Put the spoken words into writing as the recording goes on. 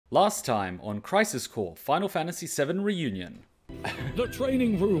Last time on Crisis Core Final Fantasy VII Reunion. The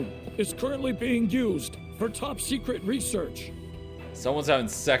training room is currently being used for top secret research. Someone's having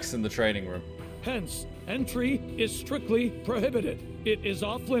sex in the training room. Hence, entry is strictly prohibited. It is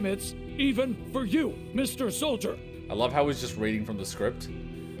off limits, even for you, Mr. Soldier. I love how he's just reading from the script.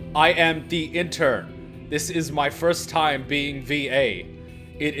 I am the intern. This is my first time being VA.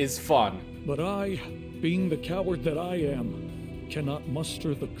 It is fun. But I, being the coward that I am, cannot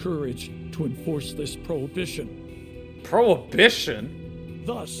muster the courage to enforce this prohibition. Prohibition?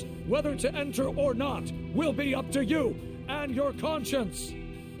 Thus, whether to enter or not will be up to you and your conscience.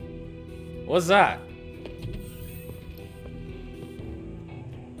 What's that?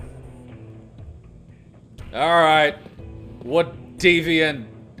 Alright. What deviant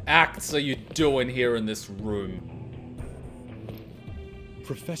acts are you doing here in this room?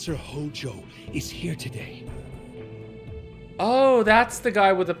 Professor Hojo is here today. Oh, that's the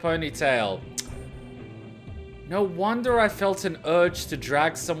guy with the ponytail. No wonder I felt an urge to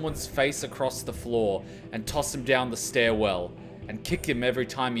drag someone's face across the floor and toss him down the stairwell and kick him every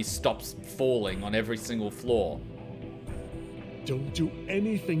time he stops falling on every single floor. Don't do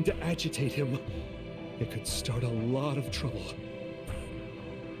anything to agitate him. It could start a lot of trouble.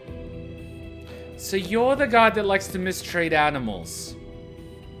 So you're the guy that likes to mistreat animals.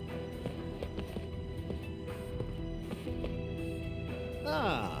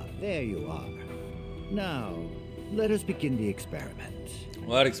 Ah, there you are. Now, let us begin the experiment.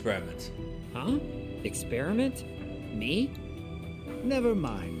 What experiment? Huh? Experiment? Me? Never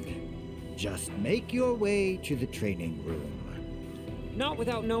mind. Just make your way to the training room. Not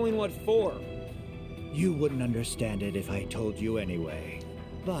without knowing what for. You wouldn't understand it if I told you anyway.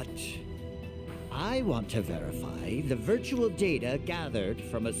 But I want to verify the virtual data gathered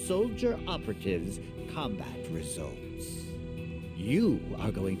from a soldier operative's combat results. You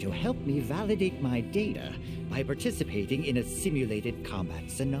are going to help me validate my data by participating in a simulated combat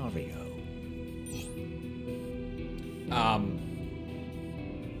scenario.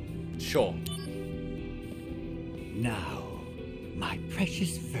 Sure. Now, my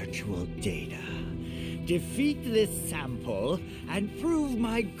precious virtual data. Defeat this sample and prove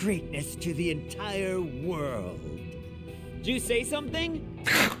my greatness to the entire world. Did you say something?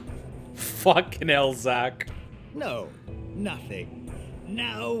 Fucking hell, Zach. No, nothing.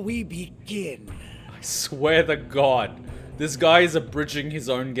 Now we begin. I swear to God, this guy is abridging his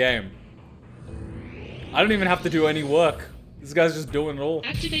own game. I don't even have to do any work. This guy's just doing it all.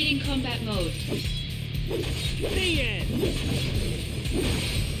 Activating combat mode. The end!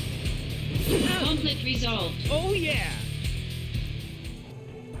 Conflict resolved. Oh yeah!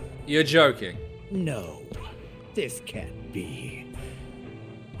 You're joking. No, this can't be.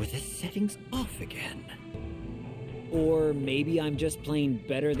 Were the settings off again? Or maybe I'm just playing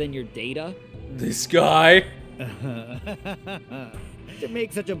better than your data? This guy? To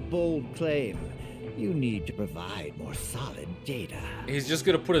make such a bold claim, you need to provide more solid data. He's just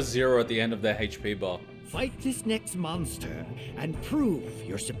gonna put a 0 at the end of their HP bar. Fight this next monster and prove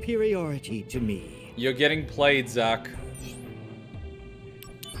your superiority to me. You're getting played, Zach.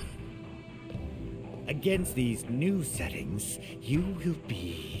 Against these new settings, you will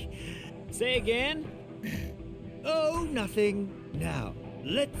be... Say again? Oh, nothing. Now,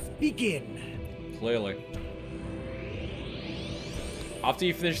 let's begin. Clearly. After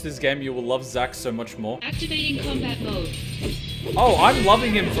you finish this game, you will love Zach so much more. Activating combat mode. Oh, I'm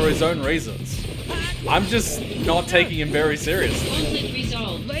loving him for his own reasons. I'm just not taking him very seriously. Conflict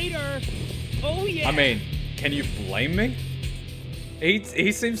resolved. Later! Oh yeah! I mean, can you blame me?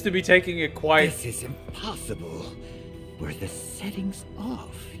 He seems to be taking it quite... This is impossible. Were the settings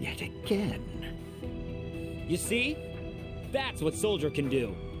off yet again? You see? That's what Soldier can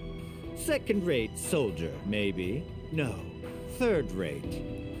do. Second-rate soldier, maybe. No,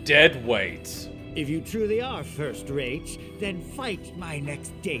 third-rate. Dead weight. If you truly are first-rate, then fight my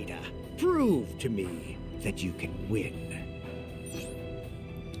next data. Prove to me that you can win.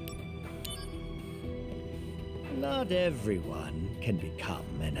 Not everyone can become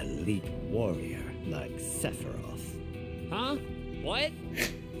an elite warrior like Sephiroth. Huh? What?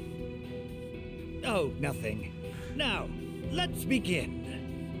 Oh, nothing. Now, let's begin.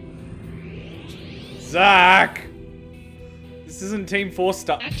 Zach! This isn't Team 4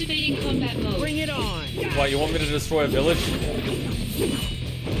 stuff. Activating combat mode. Bring it on! What, you want me to destroy a village?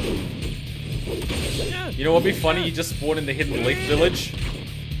 You know what'd be funny? You just spawn in the Hidden Leaf village.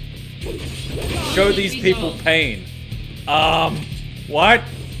 Show these people pain. What?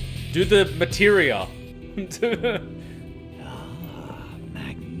 Do the materia. Ah,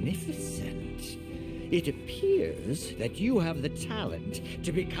 magnificent. It appears that you have the talent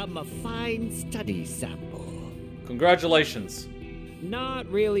to become a fine study sample. Congratulations.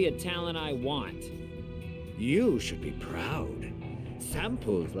 Not really a talent I want. You should be proud.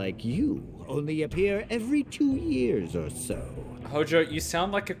 Samples like you only appear every 2 years or so. Hojo, you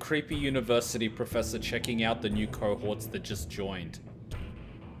sound like a creepy university professor checking out the new cohorts that just joined.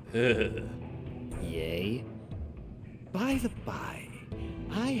 Yay. By the by,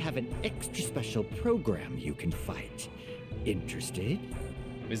 I have an extra special program you can fight. Interested?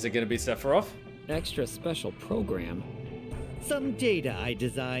 Is it gonna be Sephiroth? Extra special program? Some data I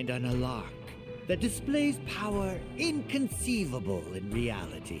designed on a lark that displays power inconceivable in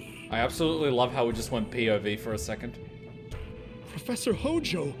reality. I absolutely love how we just went POV for a second. Professor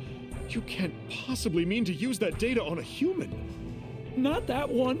Hojo, you can't possibly mean to use that data on a human. Not that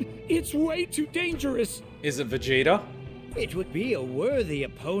one. It's way too dangerous. Is it Vegeta? It would be a worthy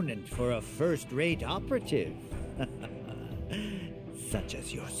opponent for a first-rate operative. Such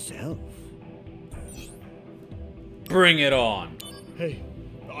as yourself. Bring it on. Hey,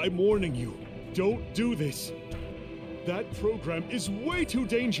 I'm warning you. Don't do this. That program is way too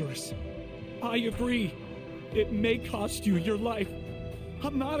dangerous. I agree. It may cost you your life.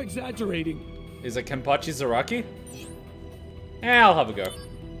 I'm not exaggerating. Is it Kenpachi Zaraki? I'll have a go.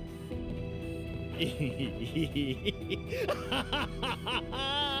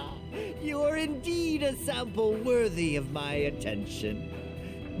 You are indeed a sample worthy of my attention.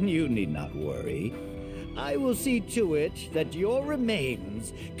 You need not worry. I will see to it that your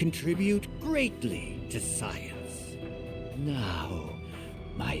remains contribute greatly to science. Now,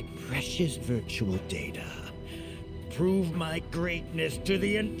 my precious virtual data, prove my greatness to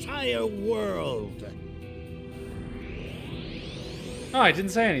the entire world. Oh, I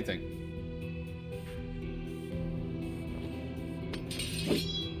didn't say anything.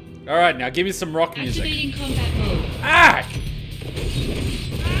 Alright, now give me some rock music. Activating combat mode. Ah!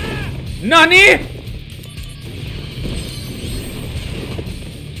 NANI?!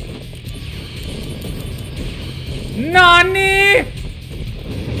 NANI?!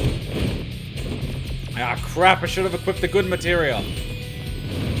 Ah, crap, I should have equipped the good material.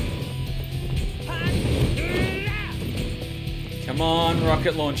 Come on,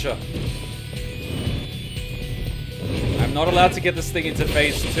 rocket launcher. I'm not allowed to get this thing into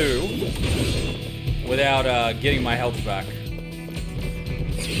phase 2 without getting my health back.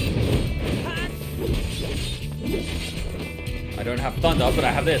 I don't have thunder, but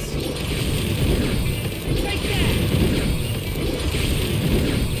I have this. Right there.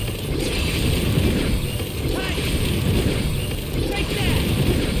 Right there.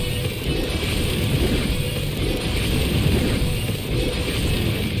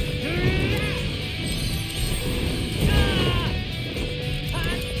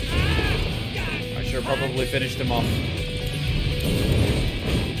 I should have probably finished him off.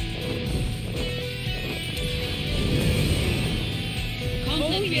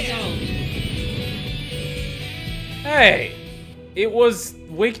 Conflict resolved. Hey! It was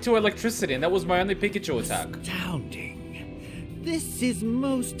weak to electricity, and that was my only Pikachu attack. Astounding. This is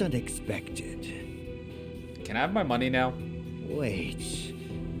most unexpected. Can I have my money now? Wait.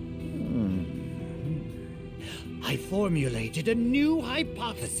 I formulated a new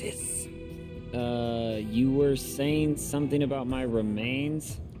hypothesis. You were saying something about my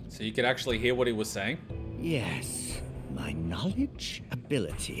remains? So you could actually hear what he was saying? Yes, my knowledge,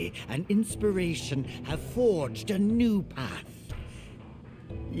 ability, and inspiration have forged a new path.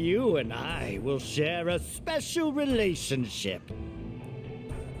 You and I will share a special relationship.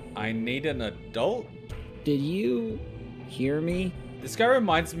 I need an adult? Did you hear me? This guy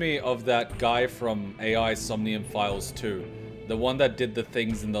reminds me of that guy from AI Somnium Files 2. The one that did the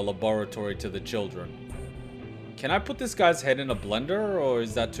things in the laboratory to the children. Can I put this guy's head in a blender, or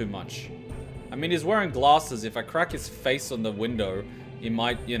is that too much? I mean, he's wearing glasses. If I crack his face on the window, he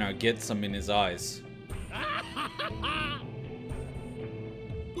might, you know, get some in his eyes.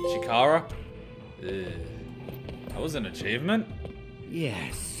 Chikara? Ugh. That was an achievement?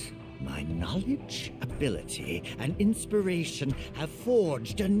 Yes, my knowledge, ability, and inspiration have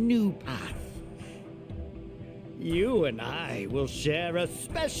forged a new path. You and I will share a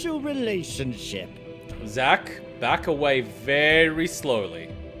special relationship. Zach, back away very slowly.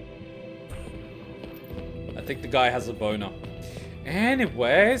 I think the guy has a boner.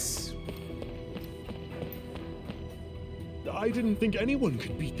 Anyways. I didn't think anyone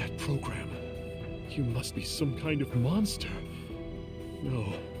could beat that program. You must be some kind of monster.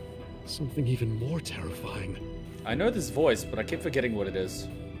 No, something even more terrifying. I know this voice, but I keep forgetting what it is.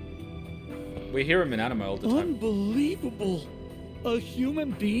 We hear him in anime all the time. Unbelievable! A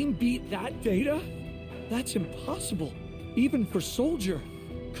human being beat that data? That's impossible, even for Soldier.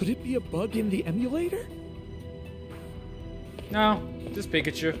 Could it be a bug in the emulator? No, just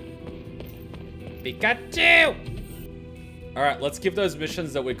Pikachu. Pikachu! Alright, let's give those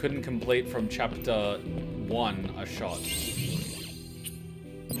missions that we couldn't complete from Chapter 1 a shot.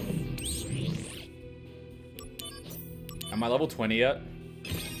 Am I level 20 yet?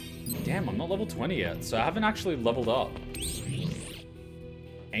 Damn, I'm not level 20 yet, so I haven't actually leveled up.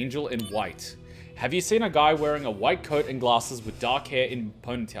 Angel in white. Have you seen a guy wearing a white coat and glasses with dark hair in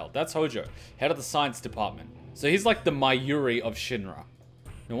ponytail? That's Hojo, head of the science department. So he's like the Mayuri of Shinra.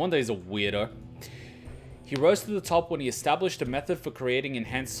 No wonder he's a weirdo. He rose to the top when he established a method for creating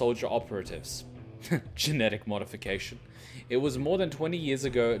enhanced soldier operatives. Genetic modification. It was more than 20 years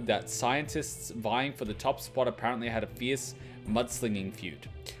ago that scientists vying for the top spot apparently had a fierce mudslinging feud.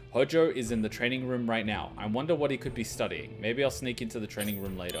 Hojo is in the training room right now. I wonder what he could be studying. Maybe I'll sneak into the training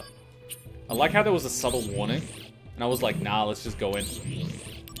room later. I like how there was a subtle warning, and I was like, nah, let's just go in.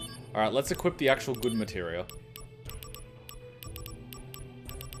 Alright, let's equip the actual good material.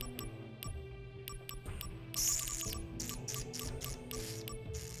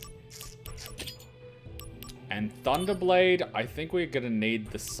 And Thunderblade, I think we're gonna need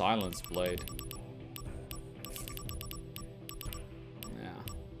the Silence Blade. Yeah.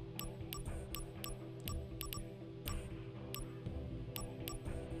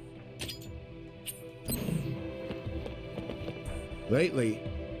 Lately,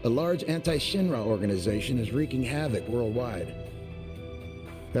 a large anti-Shinra organization is wreaking havoc worldwide.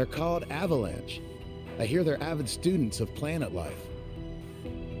 They're called Avalanche. I hear they're avid students of planet life.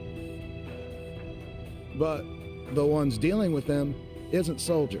 But the ones dealing with them isn't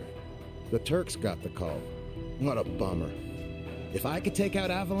Soldier. The Turks got the call. What a bummer. If I could take out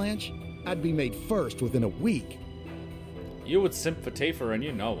Avalanche, I'd be made first within a week. You would simp for Tifa and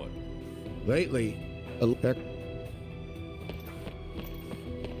you know it. Lately,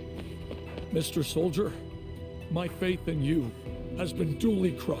 Mr. Soldier, my faith in you has been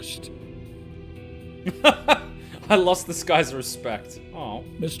duly crushed. I lost this guy's respect. Oh.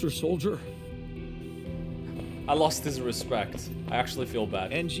 Mr. Soldier, I lost his respect. I actually feel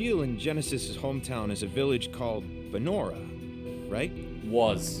bad. Angeal in Genesis's hometown is a village called Benora, right?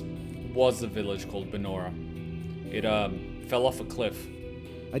 Was a village called Benora. It fell off a cliff.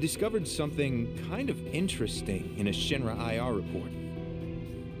 I discovered something kind of interesting in a Shinra IR report.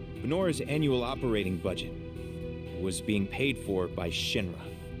 Benora's annual operating budget was being paid for by Shinra.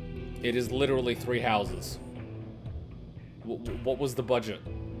 It is literally 3 houses. What was the budget?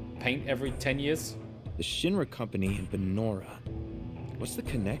 Paint every 10 years? The Shinra company in Benora. What's the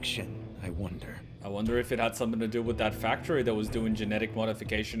connection, I wonder? I wonder if it had something to do with that factory that was doing genetic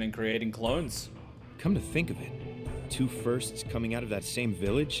modification and creating clones. Come to think of it, 2 firsts coming out of that same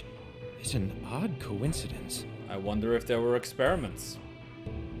village is an odd coincidence. I wonder if there were experiments.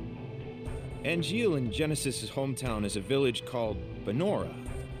 Angeal in Genesis's hometown is a village called Benora,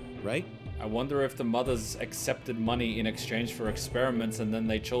 right? I wonder if the mothers accepted money in exchange for experiments and then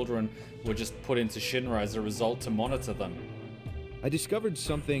their children were just put into Shinra as a result to monitor them. I discovered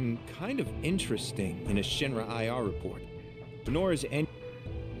something kind of interesting in a Shinra IR report. Benora's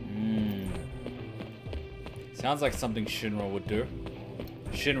Sounds like something Shinra would do.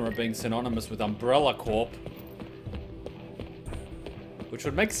 Shinra being synonymous with Umbrella Corp. Which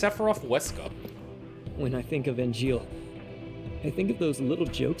would make Sephiroth Wesker. When I think of Angeal, I think of those little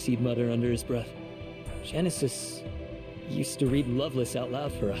jokes he'd mutter under his breath. Genesis used to read Loveless out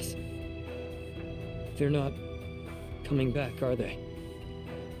loud for us. They're not coming back, are they?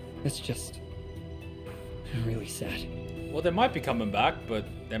 That's just really sad. Well, they might be coming back, but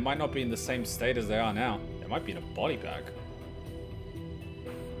they might not be in the same state as they are now. They might be in a body bag.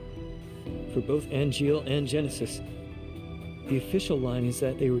 For both Angeal and Genesis, the official line is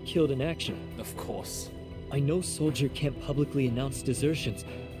that they were killed in action. Of course. I know Soldier can't publicly announce desertions,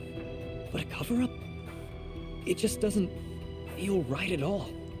 but a cover-up? It just doesn't feel right at all.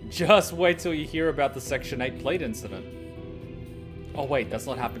 Just wait till you hear about the Section 8 plate incident. Oh wait, that's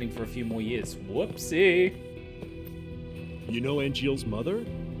not happening for a few more years. Whoopsie. You know Angeal's mother?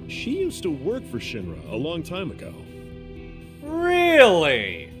 She used to work for Shinra a long time ago.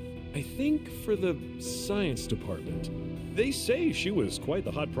 Really? I think for the science department. They say she was quite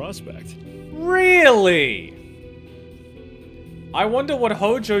the hot prospect. Really? I wonder what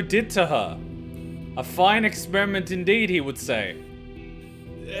Hojo did to her. A fine experiment indeed, he would say.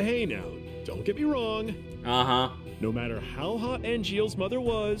 Hey now, don't get me wrong. Uh-huh. No matter how hot Angeal's mother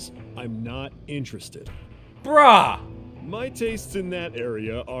was, I'm not interested. Bruh! My tastes in that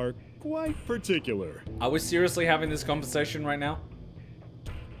area are quite particular. Are we seriously having this conversation right now?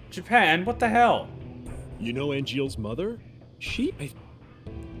 Japan, what the hell? You know Angeal's mother?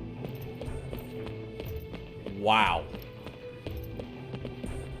 Wow.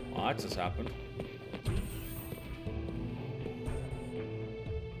 Well, that just happened.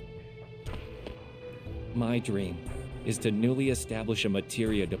 My dream is to newly establish a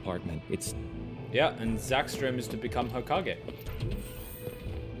materia department. It's... Yeah, and Zach's dream is to become Hokage.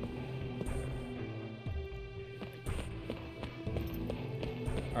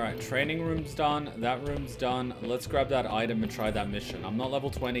 Alright, training room's done, that room's done. Let's grab that item and try that mission. I'm not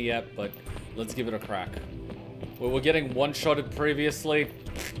level 20 yet, but let's give it a crack. We were getting one-shotted previously.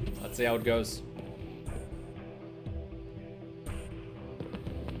 Let's see how it goes.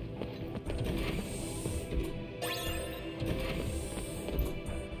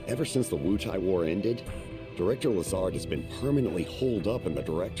 Ever since the Wutai War ended, Director Lazard has been permanently holed up in the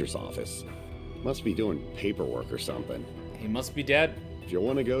director's office. Must be doing paperwork or something. He must be dead. If you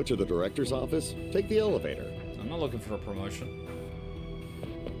want to go to the director's office, take the elevator. I'm not looking for a promotion.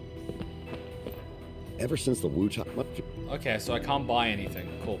 Ever since the Wutai... Okay, so I can't buy anything.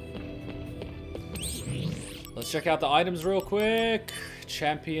 Cool. Let's check out the items real quick.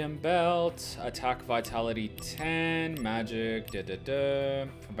 Champion belt, attack vitality 10, magic,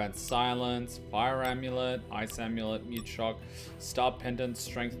 prevent silence, fire amulet, ice amulet, mute shock, star pendant,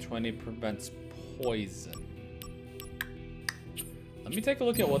 strength 20, prevents poison. Let me take a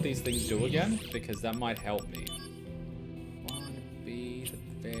look at what these things do again, because that might help me. Wanna be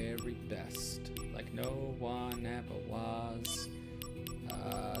the very best, like no one ever was.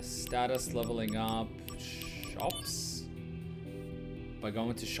 Status leveling up, shops. By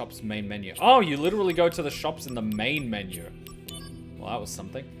going to shop's main menu. Oh, you literally go to the shops in the main menu. Well, that was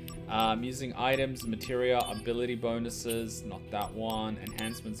something. Using items, materia, ability bonuses, not that one.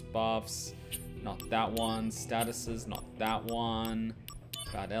 Enhancements, buffs, not that one. Statuses, not that one.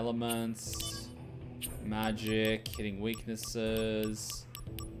 Bad elements. Magic, hitting weaknesses.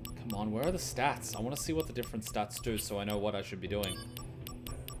 Come on, where are the stats? I want to see what the different stats do so I know what I should be doing.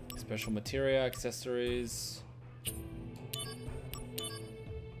 Special materia, accessories.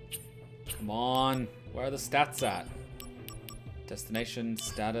 Come on, where are the stats at? Destination,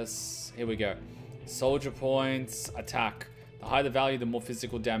 status, here we go. Soldier points, attack. The higher the value, the more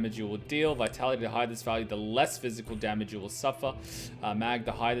physical damage you will deal. Vitality, the higher this value, the less physical damage you will suffer. Mag,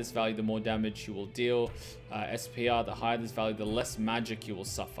 the higher this value, the more damage you will deal. SPR, the higher this value, the less magic you will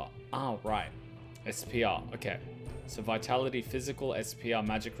suffer. Ah, right. SPR, okay. So vitality, physical, SPR,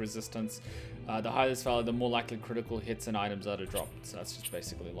 magic resistance. The higher this value, the more likely critical hits and items are to drop. So that's just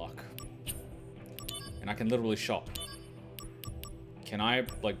basically luck. And I can literally shop. Can I,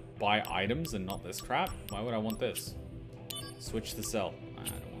 like, buy items and not this crap? Why would I want this? Switch to sell. I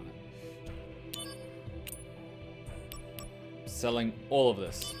don't want it. Selling all of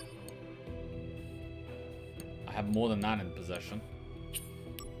this. I have more than that in possession.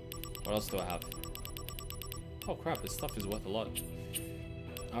 What else do I have? Oh crap, this stuff is worth a lot.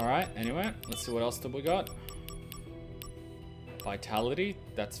 Alright, anyway, let's see what else we got. Vitality,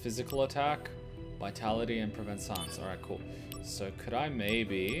 that's physical attack. Vitality and prevent silence. Alright, cool. So could I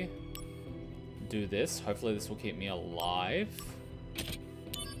maybe do this? Hopefully this will keep me alive.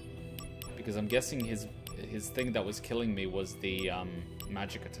 Because I'm guessing his thing that was killing me was the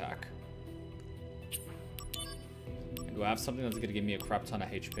magic attack. And do I have something that's going to give me a crap ton of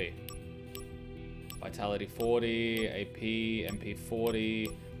HP? Vitality 40, AP, MP 40,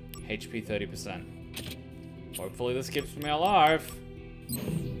 HP 30%. Hopefully this keeps me alive.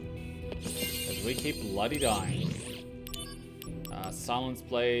 As we keep bloody dying. Silence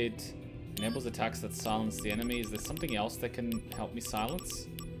Blade enables attacks that silence the enemy. Is there something else that can help me silence?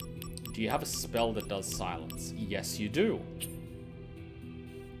 Do you have a spell that does silence? Yes, you do.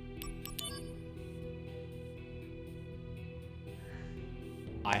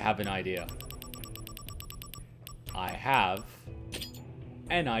 I have an idea. I have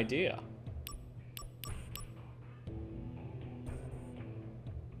an idea.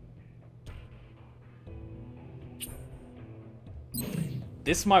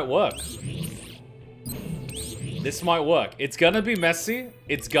 This might work. This might work. It's gonna be messy.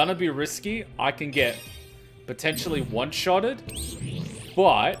 It's gonna be risky. I can get potentially one-shotted.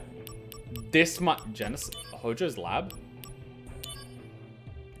 But this might... Genesis... Hojo'S lab?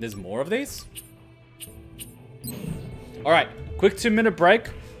 There's more of these? Alright, quick 2-minute break.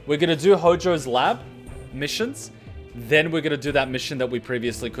 We're gonna do Hojo'S lab missions. Then we're gonna do that mission that we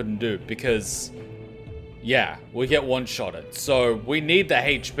previously couldn't do. Because... yeah, we get one-shotted. So, we need the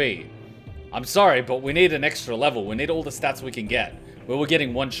HP. I'm sorry, but we need an extra level. We need all the stats we can get. where we're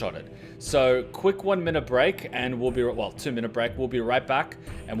getting one-shotted. So, quick 1 minute break, and we'll be, well, 2 minute break. We'll be right back,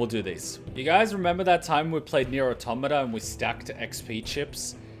 and we'll do these. You guys remember that time we played Nier Automata and we stacked XP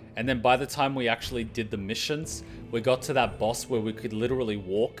chips? And then by the time we actually did the missions, we got to that boss where we could literally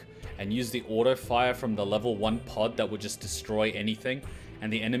walk and use the auto fire from the level 1 pod that would just destroy anything,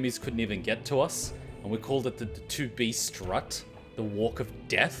 and the enemies couldn't even get to us. And we called it the 2B strut, the walk of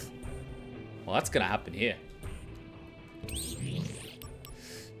death. Well, that's gonna happen here.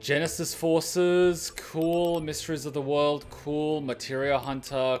 Genesis Forces, cool. Mysteries of the World, cool. Materia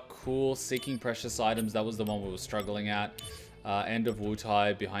Hunter, cool. Seeking Precious Items, that was the one we were struggling at. End of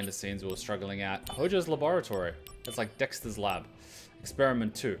Wutai, behind the scenes we were struggling at. Hojo'S Laboratory, that's like Dexter's Lab.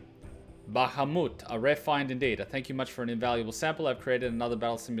 Experiment 2. Bahamut, a rare find indeed. Thank you much for an invaluable sample. I've created another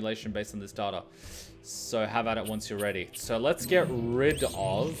battle simulation based on this data. So have at it once you're ready. So let's get rid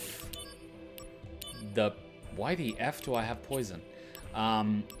of the... Why the F do I have poison?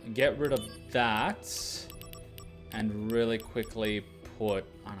 Get rid of that. And really quickly put...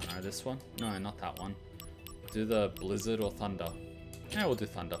 I don't know, this one? No, not that one. Do the Blizzard or Thunder. Yeah, we'll do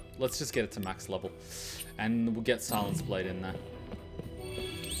Thunder. Let's just get it to max level. And we'll get Silence Blade in there.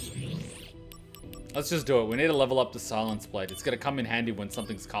 Let's just do it. We need to level up the Silence Blade. It's going to come in handy when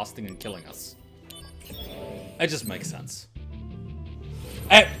something's casting and killing us. It just makes sense.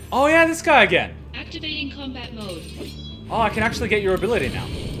 Hey, oh yeah, this guy again. Activating combat mode. Oh, I can actually get your ability now.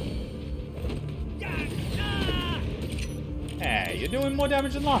 Hey, you're doing more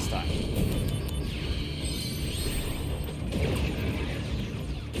damage than last time.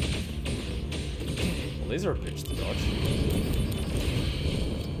 Well, these are a bitch to dodge.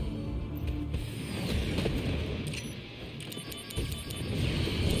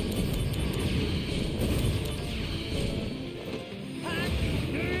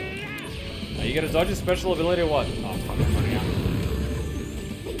 Are you gonna dodge a special ability or what? Oh, fuck, I'm running out.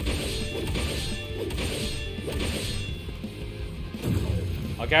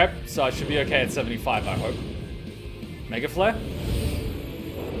 Okay, so I should be okay at 75, I hope. Mega Flare?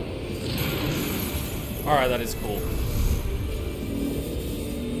 Alright, that is cool.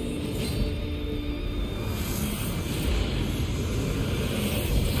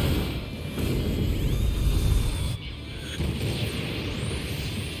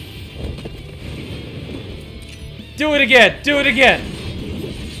 Do it again! Do it again!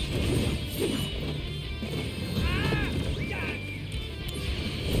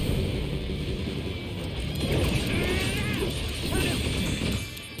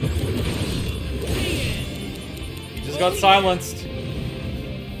 He just got silenced.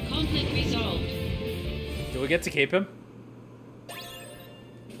 Conflict resolved. Do we get to keep him?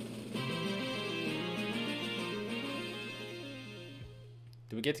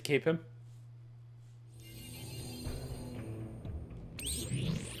 Do we get to keep him?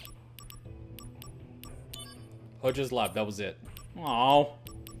 Hojo'S Lab, that was it. Aww.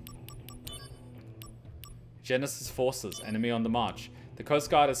 Genesis Forces, enemy on the march. The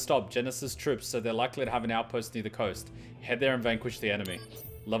Coast Guard has stopped Genesis troops, so they're likely to have an outpost near the coast. Head there and vanquish the enemy.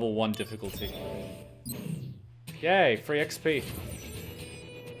 Level 1 difficulty. Yay, free XP.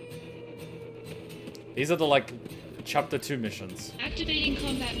 These are the, like, Chapter 2 missions. Activating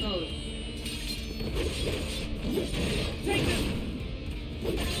combat mode. Take them!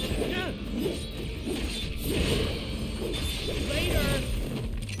 Later!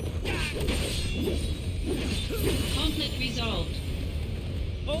 Conflict resolved.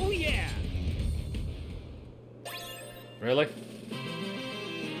 Oh yeah! Really?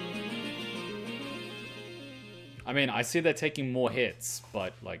 I mean, I see they're taking more hits,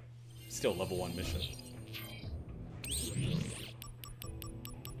 but, like, still level 1 mission.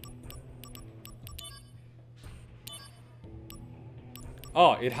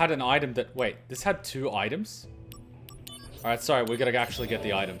 Oh, it had an item that... Wait, this had 2 items? Alright, sorry, we gotta actually get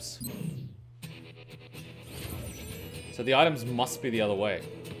the items. So the items must be the other way.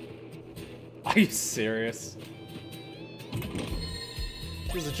 Are you serious?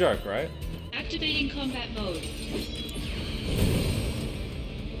 This is a joke, right? Activating combat mode.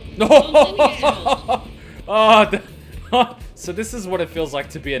 No! Oh, so this is what it feels like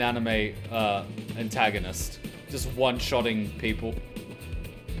to be an anime antagonist. Just one-shotting people.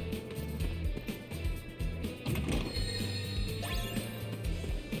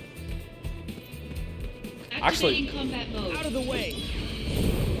 Actually, combat mode. Out of the way!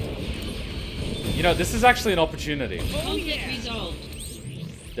 You know, this is actually an opportunity. Oh, yeah. Resolved.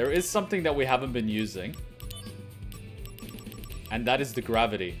 There is something that we haven't been using. And that is the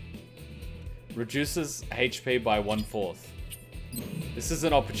gravity. Reduces HP by 1/4. This is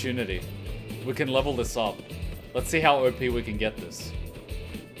an opportunity. We can level this up. Let's see how OP we can get this.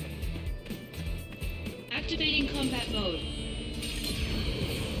 Activating combat mode.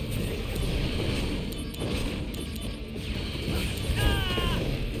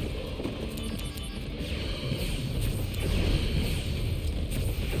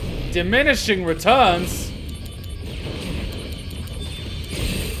 Diminishing returns?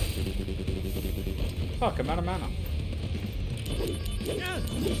 Fuck, I'm out of mana.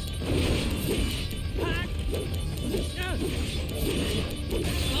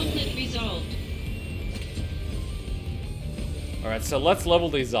 Conflict resolved. Alright, so let's level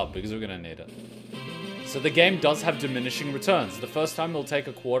these up because we're gonna need it. So the game does have diminishing returns. The first time it'll take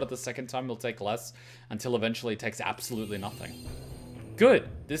a quarter, the second time it'll take less, until eventually it takes absolutely nothing. Good.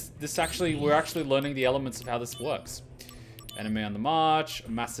 We're actually learning the elements of how this works. Enemy on the march,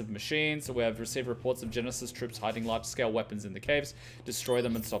 massive machines. So we have received reports of Genesis troops hiding large-scale weapons in the caves. Destroy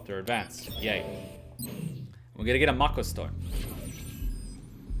them and stop their advance. Yay. We're gonna get a Mako Stone.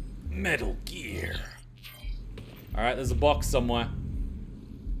 Metal Gear. Alright, there's a box somewhere.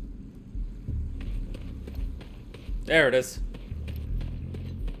 There it is.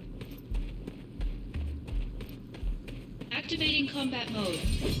 Activating combat mode.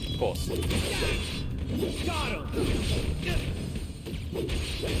 Of course. Got him!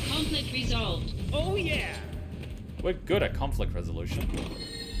 Conflict resolved. Oh yeah! We're good at conflict resolution.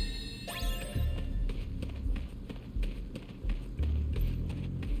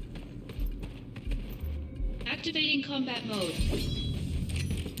 Activating combat mode.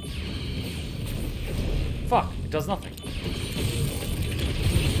 Fuck, it does nothing.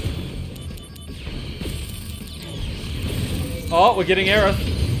 Oh, we're getting Aerith.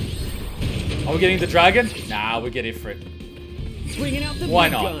 Are we getting the dragon? Nah, we get Ifrit. Bringing out the Why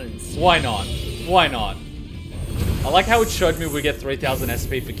big not? guns. Why not? Why not? I like how it showed me we get 3000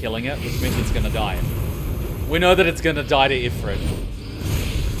 SP for killing it, which means it's gonna die. We know that it's gonna die to Ifrit.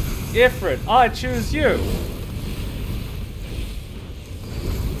 Ifrit, I choose you.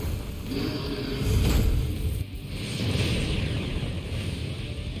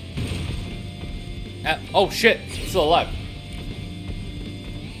 Oh shit, it's still alive.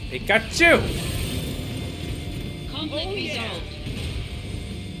 Pikachu! Conflict resolved.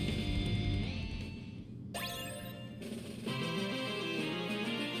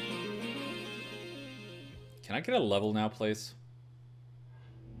 Can I get a level now, please?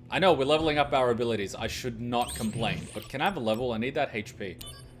 I know, we're leveling up our abilities. I should not complain. But can I have a level? I need that HP.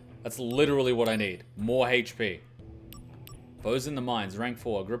 That's literally what I need. More HP. Foes in the mines, rank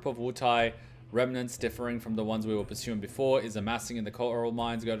 4. A group of Wutai remnants differing from the ones we were pursuing before is amassing in the coral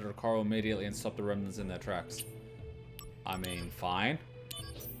mines. Go to the coral immediately and stop the remnants in their tracks. I mean, fine.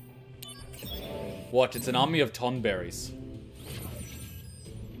 Watch, it's an army of tonberries.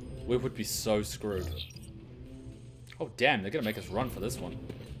 We would be so screwed. Oh damn, they're gonna make us run for this one.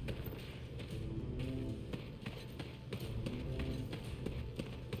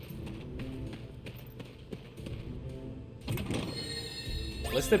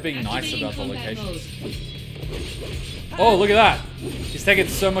 At least they're being nice about the locations. Oh, look at that! He's taking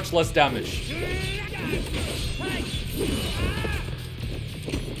so much less damage.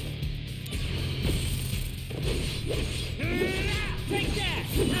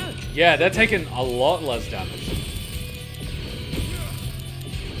 Yeah, they're taking a lot less damage.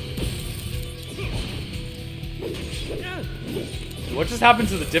 What just happened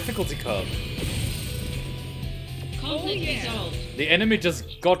to the difficulty curve? Conflict resolved. The enemy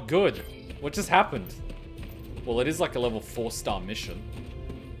just got good. What just happened? Well, it is like a level 4-star mission.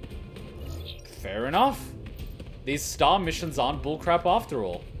 Fair enough. These star missions aren't bullcrap after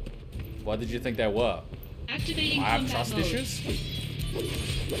all. Why did you think they were? Activating I have combat trust mode. issues?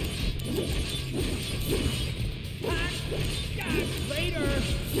 Later!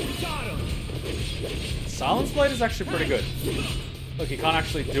 Got him! Silence Blade is actually pretty good. Look, he can't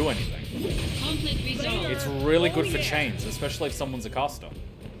actually do anything. Conflict resolved. It's really good for chains, especially if someone's a caster.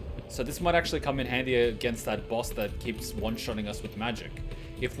 So this might actually come in handy against that boss that keeps one-shotting us with magic.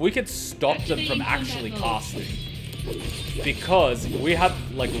 If we could stop them from actually casting, because we have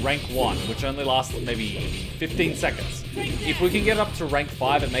like rank 1, which only lasts maybe 15 seconds. If we can get up to rank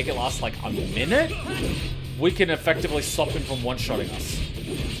 5 and make it last like a minute, we can effectively stop him from one-shotting us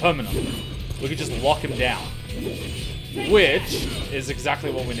permanently. We could just lock him down, which is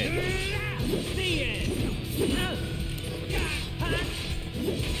exactly what we need.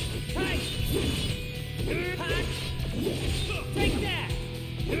 Take that!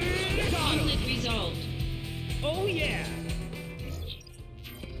 Conflict resolved. Oh yeah!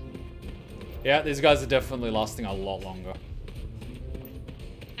 Yeah, these guys are definitely lasting a lot longer.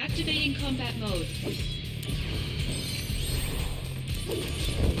 Activating combat mode.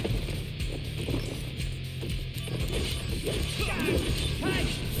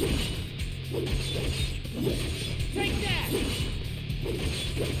 Take that!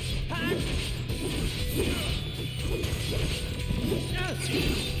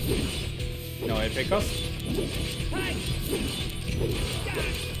 No epic cost.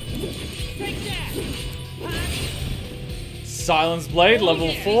 Take that! Silence Blade,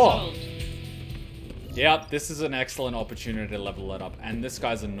 level 4. Resolved. Yep, this is an excellent opportunity to level it up. And this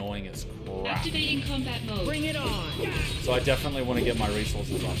guy's annoying as crap. Activating combat mode. Bring it on! So I definitely want to get my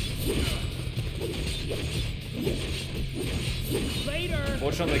resources up. Later!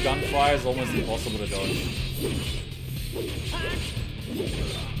 Fortunately, gunfire is almost impossible to dodge.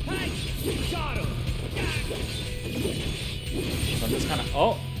 Got him! So I'm just kind of...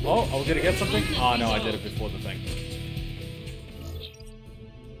 Oh, I was going to get something? Oh, no, I did it before the thing.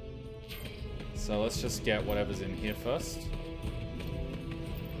 So let's just get whatever's in here first.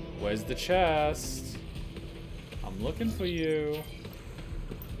 Where's the chest? I'm looking for you.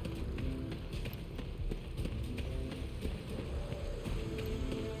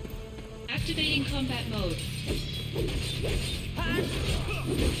 Activating combat mode.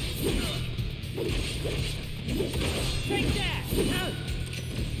 Take that!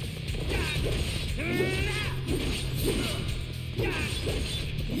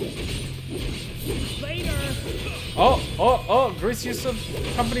 Later! Oh, grease use of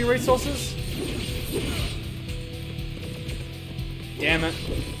company resources? Damn it.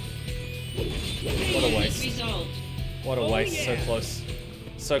 What a waste. Resolved. What a waste, so close.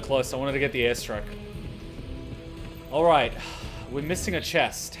 So close, I wanted to get the airstrike. Alright, we're missing a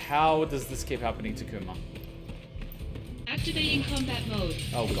chest. How does this keep happening to Kuma? Activating combat mode.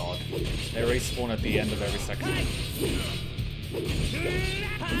 Oh god. They respawn at the end of every section.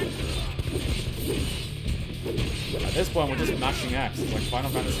 At this point, we're just mashing X. It's like Final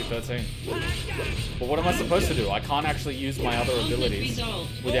Fantasy 13. But what am I supposed to do? I can't actually use my other abilities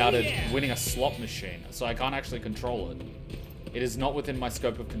without it winning a slot machine. So I can't actually control it. It is not within my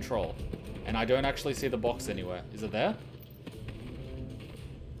scope of control. And I don't actually see the box anywhere. Is it there?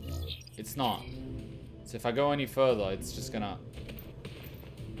 It's not. So if I go any further, it's just gonna...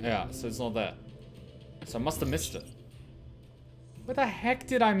 Yeah, so it's not there. So I must have missed it. Where the heck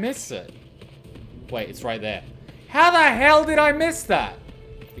did I miss it? Wait, it's right there. How the hell did I miss that?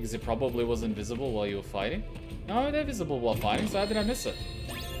 Because it probably was invisible while you were fighting? No, they're visible while fighting, so how did I miss it?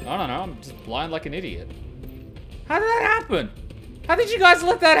 I don't know, I'm just blind like an idiot. How did that happen? How did you guys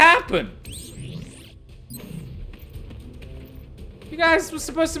let that happen? You guys were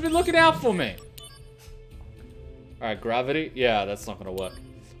supposed to be looking out for me. Alright, gravity? Yeah, that's not gonna work.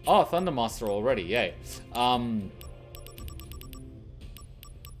 Oh, Thundermaster already, yay.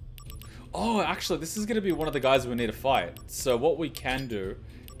 Oh, actually, this is gonna be one of the guys we need to fight. So what we can do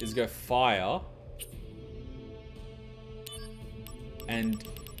is go fire. And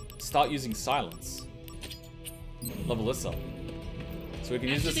start using silence. Level this up. So we can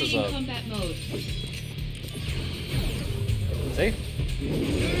use this as a... combat mode. See?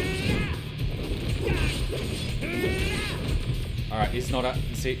 Alright, he's not...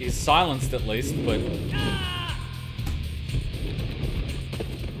 See, he's silenced at least, but...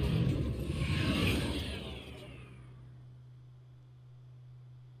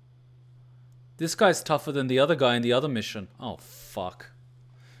 This guy's tougher than the other guy in the other mission. Oh, fuck.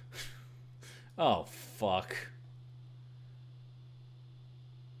 Oh, fuck.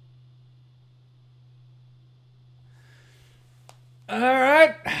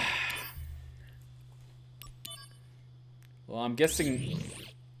 Alright. Well, I'm guessing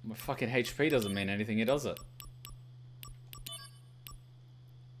my fucking HP doesn't mean anything here, does it?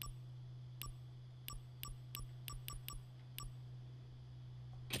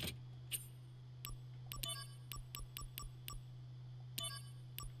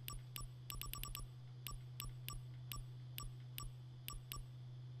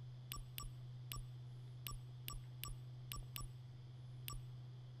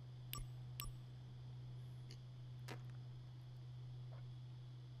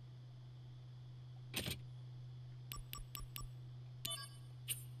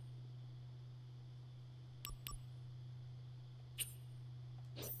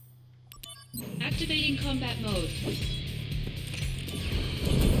 Activating combat mode.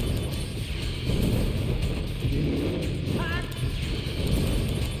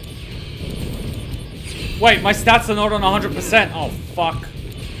 Wait, my stats are not on 100%. Oh, fuck.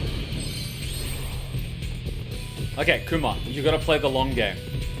 Okay, Kuma, you gotta play the long game.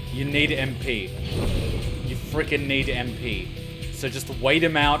 You need MP. You freaking need MP. So just wait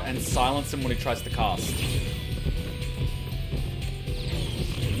him out and silence him when he tries to cast.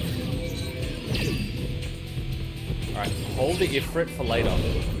 Hold the Ifrit for later.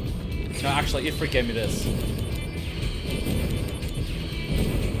 No, actually, Ifrit gave me this.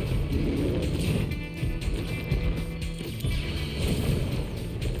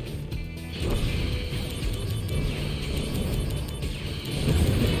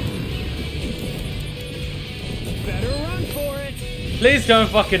 Better run for it. Please don't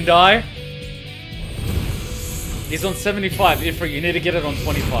fucking die. He's on 75. Ifrit, you need to get it on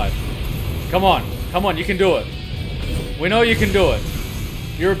 25. Come on. Come on, you can do it. We know you can do it.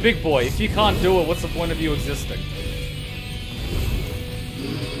 You're a big boy. If you can't do it, what's the point of you existing?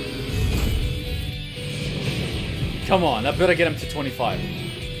 Come on, that better get him to 25.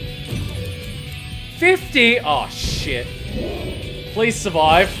 50? Oh, shit. Please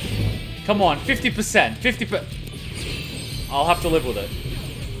survive. Come on, 50%. 50%. I'll have to live with it.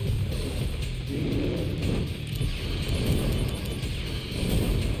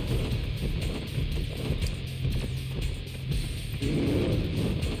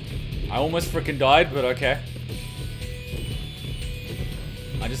 I almost freaking died, but okay.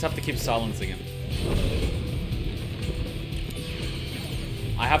 I just have to keep silencing him.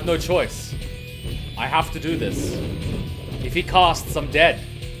 I have no choice. I have to do this. If he casts, I'm dead.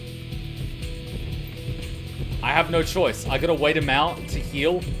 I have no choice. I gotta wait him out to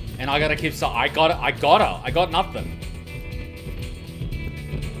heal, and I gotta keep I got nothing.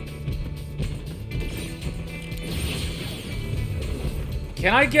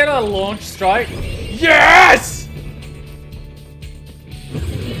 Can I get a launch strike? Yes!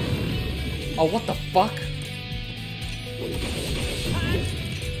 Oh, what the fuck?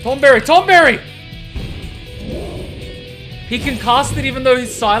 Tomberry! Tomberry! He can cast it even though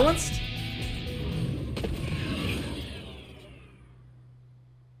he's silenced?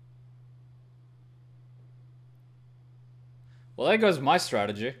 Well, there goes my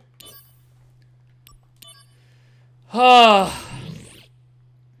strategy.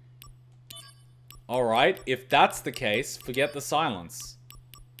 Alright, if that's the case, forget the silence.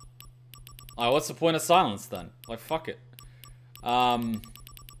 Alright, what's the point of silence then? Like, fuck it.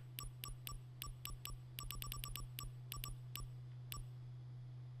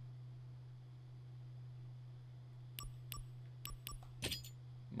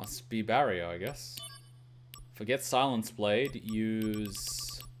 Must be barrier, I guess. Forget Silence Blade,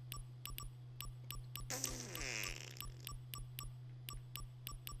 use...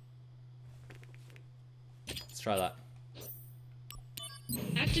 Let's try that.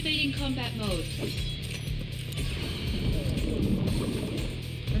 Activating combat mode.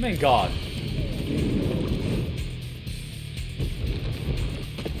 I mean, God.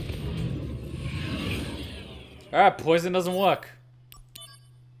 Alright, poison doesn't work.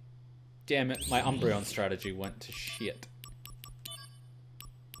 Damn it, my Umbreon strategy went to shit.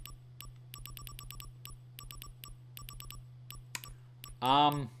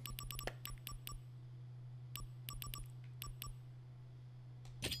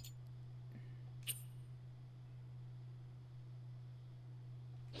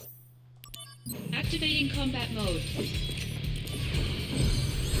 Activating combat mode.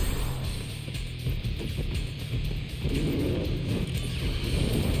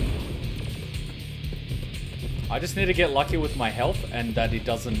 I just need to get lucky with my health and that it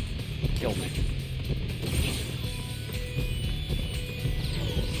doesn't kill me.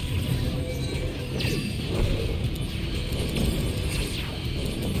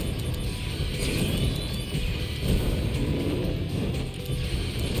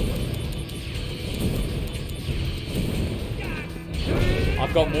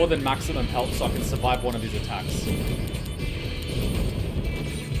 I've got more than maximum health, so I can survive one of his attacks.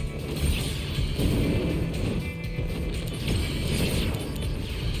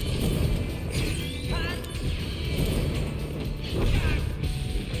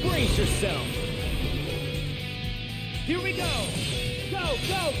 Brace yourself. Here we go. Go,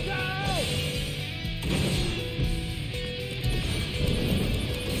 go, go!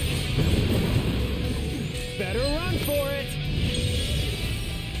 Better run for it.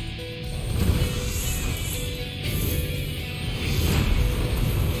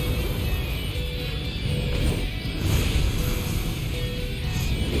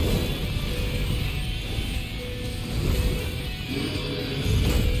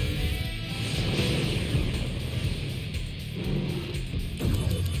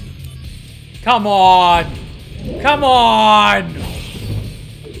 Come on! Come on!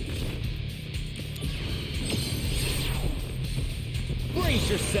 Brace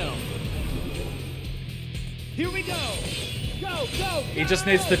yourself. Here we go. Go, go, go! He just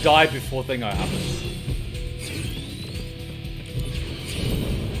needs to die before Thingo happens.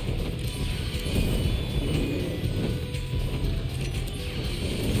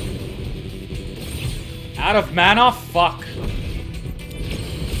 Out of mana? Fuck.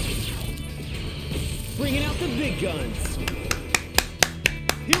 Bringing out the big guns.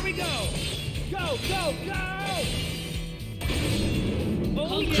 Here we go. Go, go, go!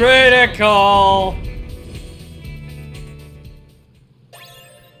 Oh, yeah. Critical!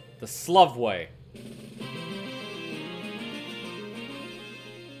 The Slove Way.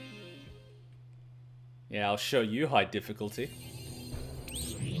 Yeah, I'll show you high difficulty.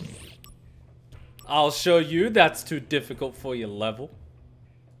 I'll show you that's too difficult for your level.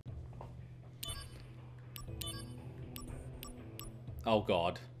 Oh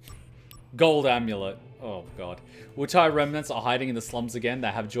god. Gold Amulet. Oh god. Wutai remnants are hiding in the slums again. They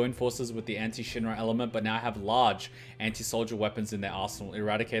have joined forces with the anti-Shinra element, but now have large anti-soldier weapons in their arsenal.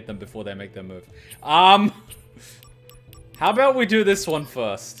 Eradicate them before they make their move. How about we do this one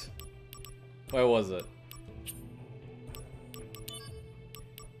first? Where was it?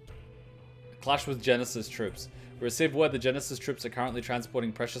 Clash with Genesis troops. We received word the Genesis troops are currently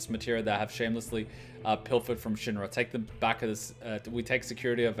transporting precious material that have shamelessly pilfered from Shinra. Take them back. We take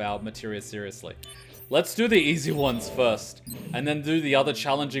security of our material seriously. Let's do the easy ones first, and then do the other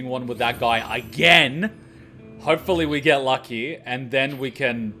challenging one with that guy again. Hopefully we get lucky, and then we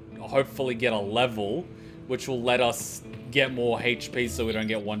can hopefully get a level, which will let us get more HP so we don't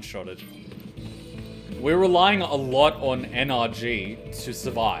get one-shotted. We're relying a lot on NRG to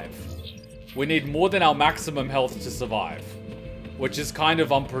survive. We need more than our maximum health to survive, which is kind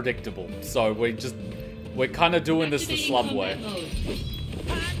of unpredictable. So we're kind of doing this the slum way.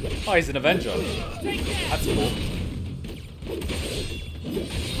 Oh, he's an Avenger. That's cool.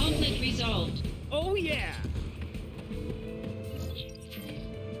 Conflict resolved. Oh yeah!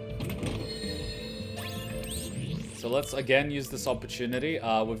 So let's again use this opportunity.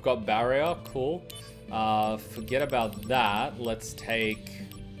 We've got barrier, cool. Forget about that. Let's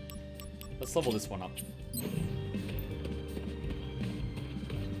level this one up.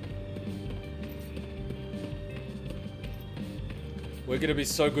 We're gonna be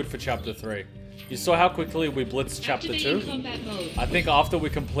so good for Chapter 3. You saw how quickly we blitzed Chapter 2? Combat mode. I think after we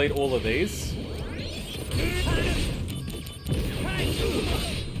complete all of these...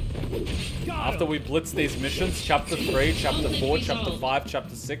 After we blitz these missions, Chapter 3, Chapter 4, Chapter 5,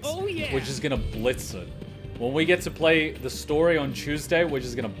 Chapter 6, we're just gonna blitz it. When we get to play the story on Tuesday, we're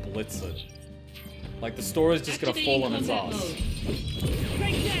just gonna blitz it. Like, the story is just gonna fall on its ass.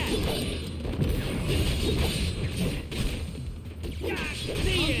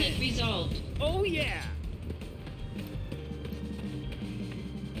 Conflict resolved. Oh yeah!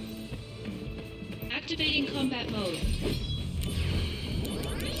 Activating combat mode.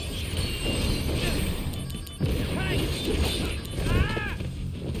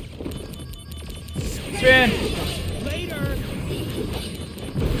 Spin! Later!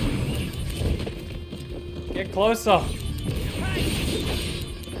 Get closer!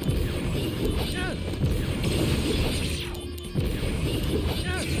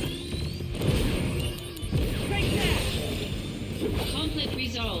 Conflict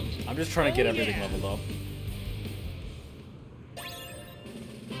resolved. I'm just trying to get everything leveled up.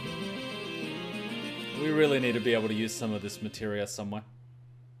 We really need to be able to use some of this materia somewhere.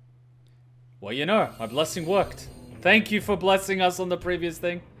 Well, you know, my blessing worked. Thank you for blessing us on the previous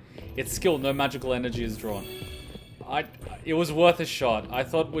thing. It's skill, no magical energy is drawn. It was worth a shot. I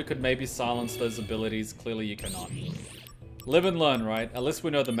thought we could maybe silence those abilities. Clearly you cannot. Live and learn, right? At least we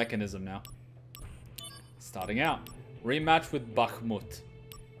know the mechanism now. Starting out. Rematch with Bakhmut.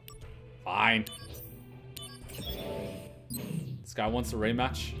 Fine. This guy wants a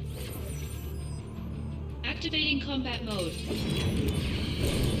rematch. Activating combat mode.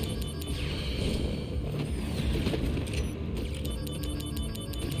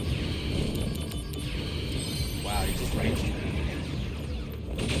 Wow, he just ranged me.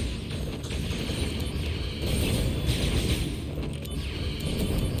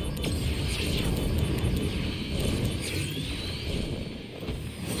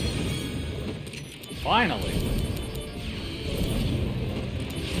 Finally.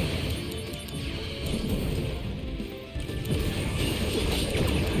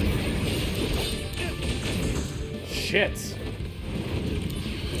 Shit.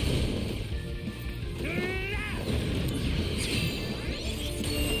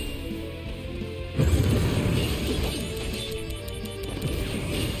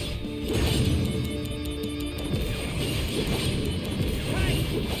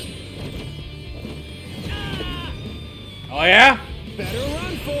 Oh yeah? Better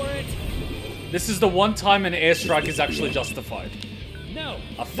run for it! This is the one time an airstrike is actually justified. No!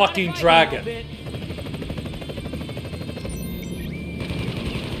 A fucking dragon.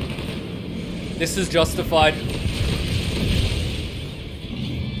 This is justified.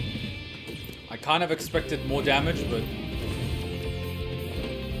 I kind of expected more damage, but...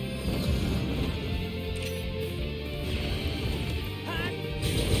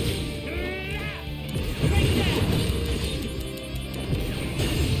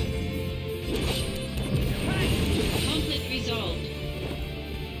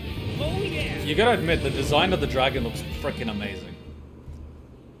 You gotta admit, the design of the dragon looks freaking amazing.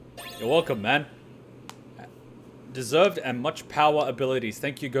 You're welcome, man. Deserved and much power abilities.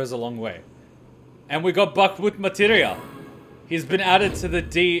 Thank you goes a long way. And we got Buck with Materia. He's been added to the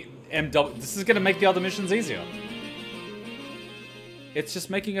DMW. This is gonna make the other missions easier. It's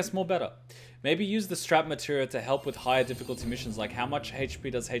just making us more better. Maybe use the strap materia to help with higher difficulty missions, like how much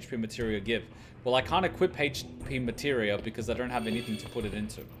HP does HP materia give? Well, I can't equip HP materia because I don't have anything to put it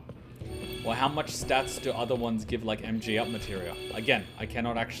into. Or how much stats do other ones give, like MG up materia? Again, I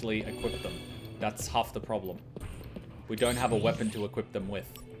cannot actually equip them. That's half the problem. We don't have a weapon to equip them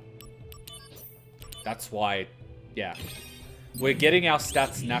with. That's why, yeah. We're getting our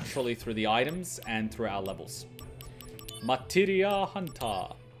stats naturally through the items and through our levels. Materia Hunter.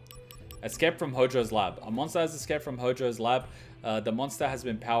 Escape from Hojo'S lab. A monster has escaped from Hojo'S lab. The monster has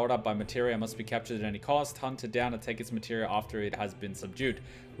been powered up by materia, must be captured at any cost, hunted down and take its materia after it has been subdued.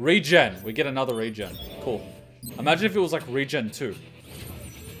 Regen! We get another regen. Cool. Imagine if it was like regen 2.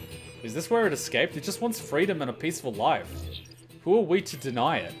 Is this where it escaped? It just wants freedom and a peaceful life. Who are we to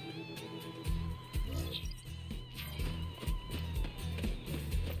deny it?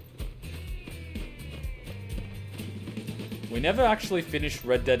 We never actually finished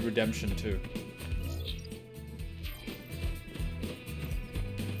Red Dead Redemption 2.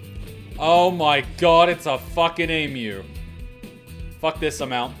 Oh my god, it's a fucking emu. Fuck this,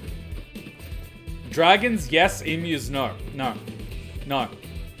 I'm out. Dragons, yes. Emus, no. No. No.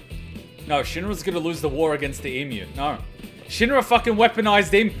 No, Shinra's gonna lose the war against the emu. No. Shinra fucking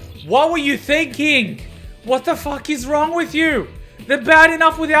weaponized him. What were you thinking? What the fuck is wrong with you? They're bad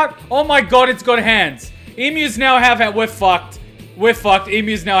enough without... Oh my god, it's got hands. Emus now have hands. We're fucked. We're fucked.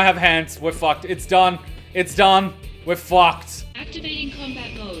 Emus now have hands. We're fucked. It's done. It's done. We're fucked. Activating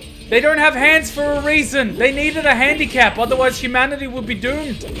combat mode. They don't have hands for a reason. They needed a handicap, otherwise humanity would be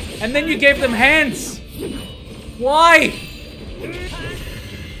doomed. And then you gave them hands. Why?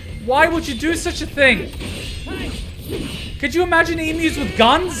 Why would you do such a thing? Could you imagine emus with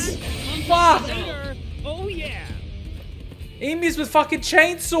guns? Fuck. Oh yeah. Emus with fucking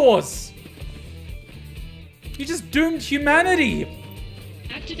chainsaws. You just doomed humanity.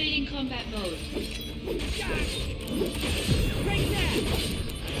 Activating combat mode.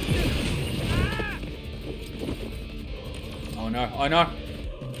 Oh no, oh no.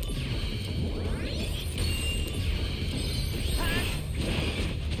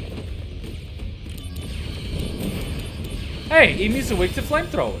 Hey, emus are weak to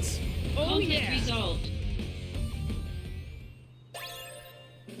flamethrowers. Oh yeah. Resolved.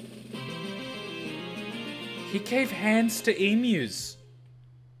 He gave hands to emus.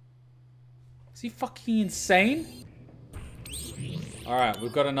 Is he fucking insane? Alright,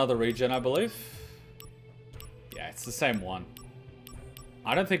 we've got another regen, I believe. Yeah, it's the same one.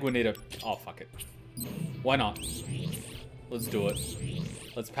 I don't think we need a... Oh, fuck it. Why not? Let's do it.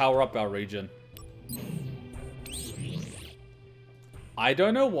 Let's power up our regen. I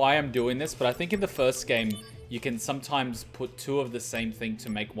don't know why I'm doing this, but I think in the first game, you can sometimes put two of the same thing to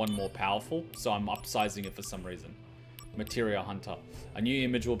make one more powerful. So I'm upsizing it for some reason. Materia Hunter. A new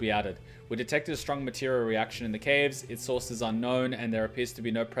image will be added. We detected a strong materia reaction in the caves. Its source is unknown, and there appears to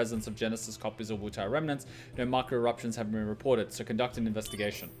be no presence of Genesis copies of Wutai remnants. No micro eruptions have been reported, so conduct an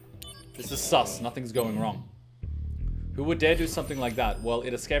investigation. This is sus. Nothing's going wrong. Who would dare do something like that? Well,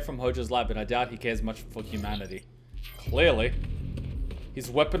 it escaped from Hojo'S lab, and I doubt he cares much for humanity. Clearly. He's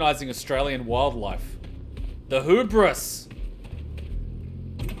weaponizing Australian wildlife. The hubris!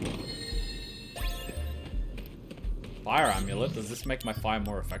 Fire amulet. Does this make my fire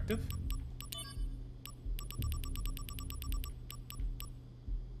more effective?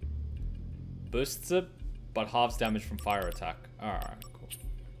 Boosts it, but halves damage from fire attack. Alright, cool.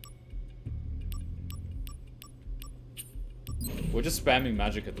 We're just spamming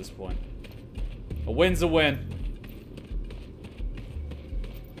magic at this point. A win's a win.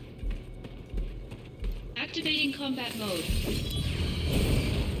 Activating combat mode.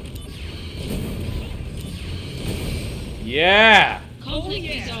 Yeah! Conflict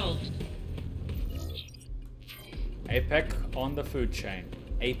resolved. Apex on the food chain.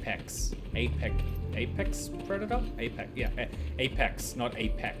 Apex. Apex predator? Apex. Yeah. Apex, not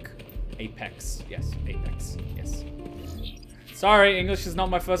APEC. Apex. Yes. Apex. Yes. Sorry, English is not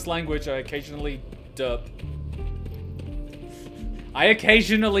my first language. I occasionally derp. I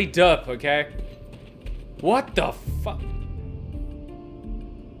occasionally derp, okay? What the fuck?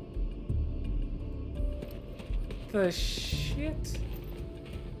 The shit?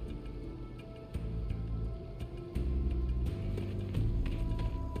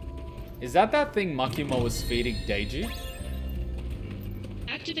 Is that thing Makima was feeding Deiji?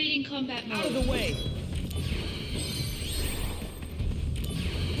 Activating combat mode. Out of the way!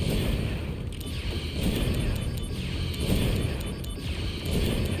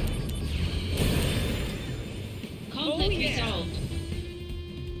 Conflict resolved.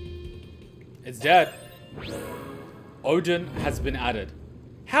 It's dead. Odin has been added.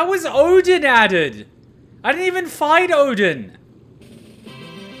 How is Odin added? I didn't even fight Odin.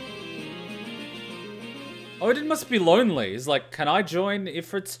 Odin must be lonely. He's like, can I join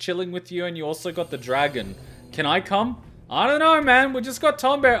if it's chilling with you and you also got the dragon? Can I come? I don't know, man. We just got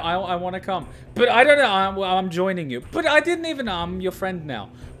Tom Bear. I want to come. But I don't know. I'm joining you. But I didn't even... I'm your friend now.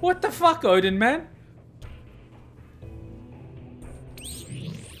 What the fuck, Odin, man?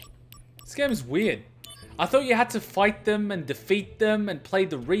 This game is weird. I thought you had to fight them and defeat them and play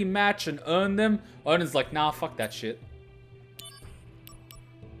the rematch and earn them. Odin's like, nah, fuck that shit.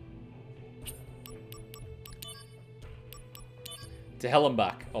 To hell and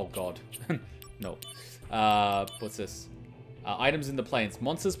back. Oh, God. No. What's this? Items in the plains.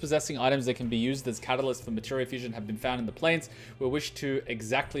 Monsters possessing items that can be used as catalysts for materia fusion have been found in the plains. We wish to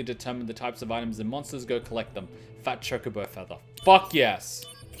exactly determine the types of items and monsters. Go collect them. Fat chocobo feather. Fuck yes.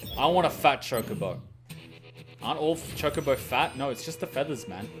 I want a fat chocobo. Aren't all chocobo fat? No, it's just the feathers,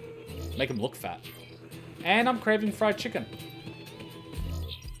 man. Make them look fat. And I'm craving fried chicken.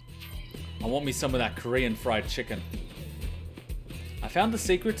 I want me some of that Korean fried chicken. I found the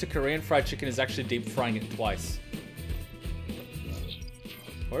secret to Korean fried chicken is actually deep frying it twice.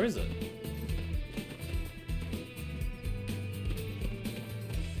 Where is it?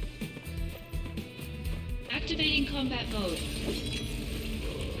 Activating combat mode.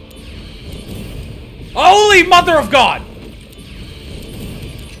 Holy mother of God!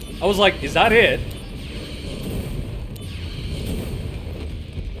 I was like, is that it?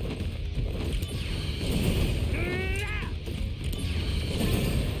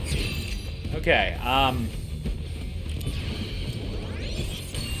 Okay,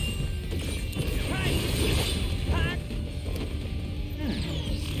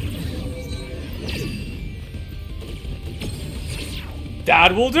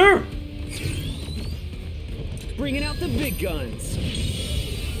 That will do! Bringing out the big guns.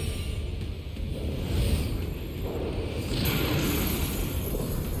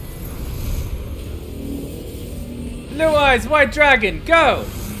 Blue Eyes, White Dragon, go!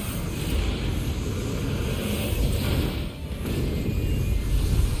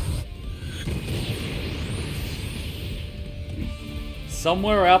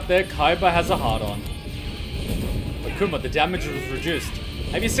 Somewhere out there, Kaiba has a heart on. But Kuma, the damage was reduced.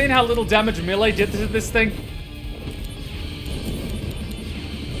 Have you seen how little damage melee did to this thing?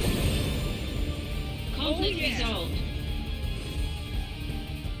 Conflict resolved.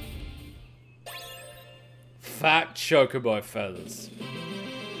 Fat chocobo feathers.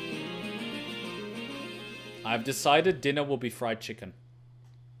 I've decided dinner will be fried chicken.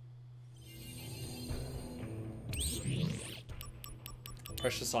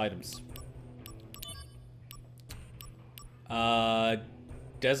 Precious items.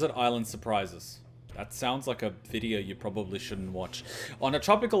 Desert Island Surprises. That sounds like a video you probably shouldn't watch. On a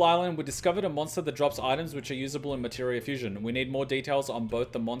tropical island, we discovered a monster that drops items which are usable in materia fusion. We need more details on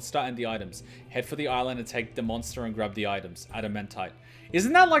both the monster and the items. Head for the island and take the monster and grab the items. Adamantite.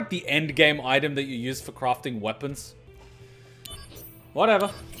 Isn't that like the end game item that you use for crafting weapons?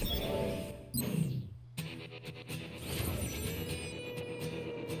 Whatever.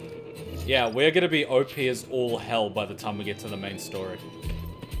 Yeah, we're gonna be OP as all hell by the time we get to the main story.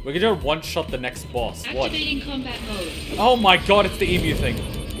 We're gonna one-shot the next boss. Activating combat mode. Oh my god, it's the emu thing.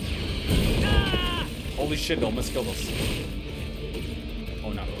 Ah! Holy shit, almost killed us. Oh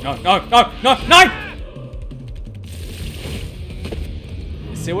no, no, no, no, no, no!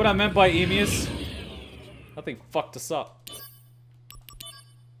 See what I meant by emus? That thing fucked us up.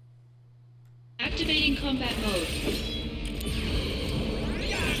 Activating combat mode.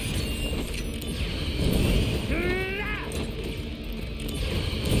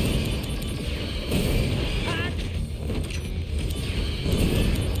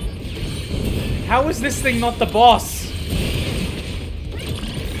 How is this thing not the boss?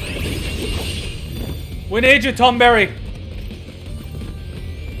 We need you, Tom Berry.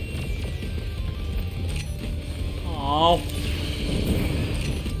 Oh.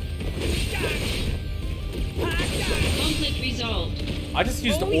 I just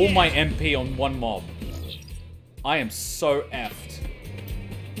used all my MP on one mob. I am so effed.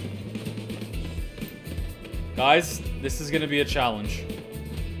 Guys, this is gonna be a challenge.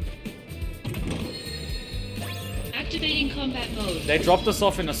 Activating combat mode. They dropped us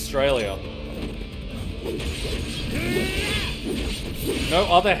off in Australia. No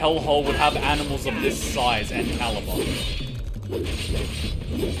other hellhole would have animals of this size and caliber.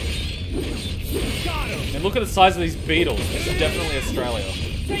 And look at the size of these beetles. This is definitely Australia.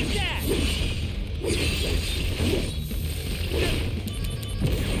 Take that!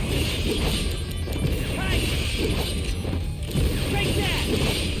 Take that!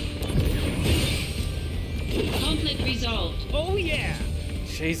 Conflict resolved. Oh yeah!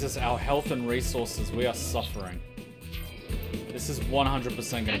 Jesus, our health and resources, we are suffering. This is 100% going to be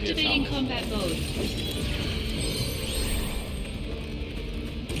a Activating challenge. combat mode.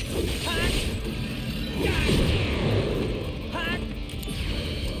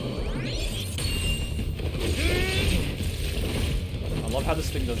 I love how this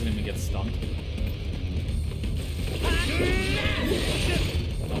thing doesn't even get stunned.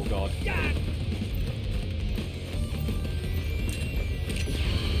 Oh god.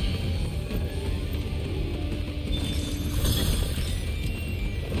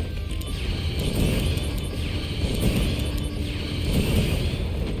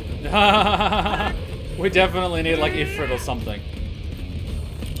 We definitely need like Ifrit or something.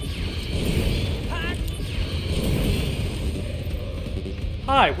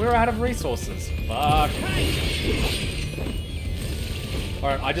 Hi, we're out of resources. Fuck.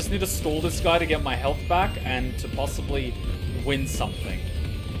 Alright, I just need to stall this guy to get my health back and to possibly win something.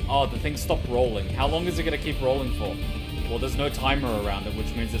 Oh, the thing stopped rolling. How long is it going to keep rolling for? Well, there's no timer around it,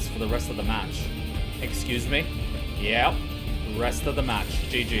 which means it's for the rest of the match. Excuse me? Yep. Rest of the match.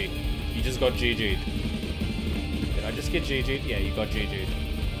 GG. You just got GG'd. Did I just get GG'd? Yeah, you got GG'd.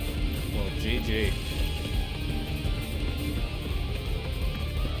 Well, GG.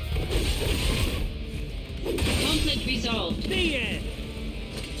 Conflict resolved. The end!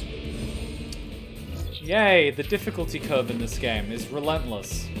 Yay, the difficulty curve in this game is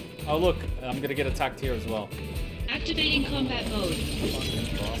relentless. Oh look, I'm gonna get attacked here as well. Activating combat mode.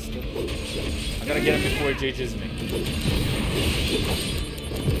 Fucking bastard. I gotta get him before he GG's me.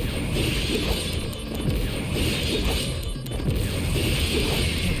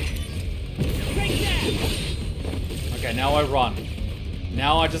 Okay, now I run.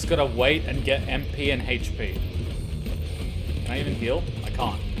 Now I just gotta wait and get MP and HP. Can I even heal? I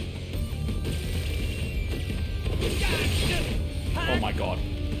can't. Oh my god.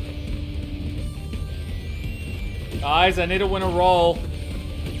 Guys, I need to win a roll.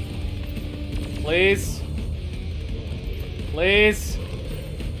 Please. Please.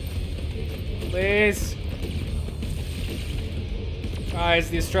 Please. Guys,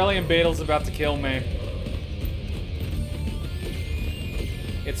 the Australian beetle's about to kill me.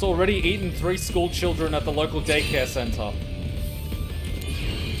 It's already eaten 3 school children at the local daycare center.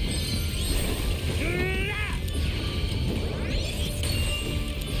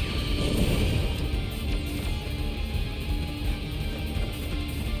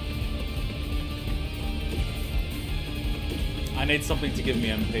 I need something to give me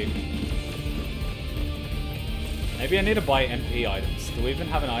MP. Maybe I need to buy MP items. Do we even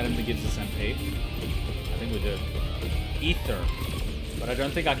have an item that gives us MP? I think we do. Ether. But I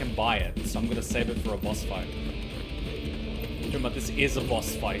don't think I can buy it, so I'm gonna save it for a boss fight. But this is a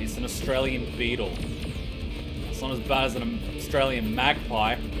boss fight. It's an Australian beetle. It's not as bad as an Australian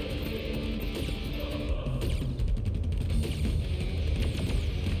magpie.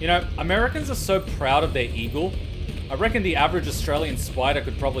 You know, Americans are so proud of their eagle. I reckon the average Australian spider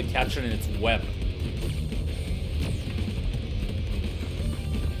could probably catch it in its web.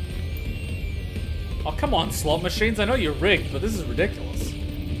 Oh, come on, slot machines. I know you're rigged, but this is ridiculous.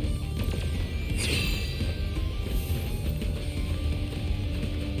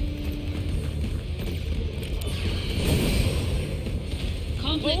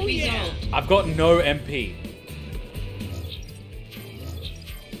 Conflict resolved. I've got no MP.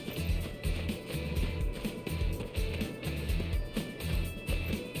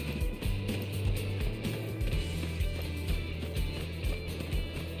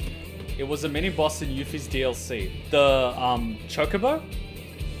 It was a mini boss in Yuffie's DLC. The Chocobo?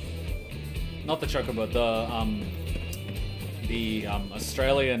 Not the Chocobo, the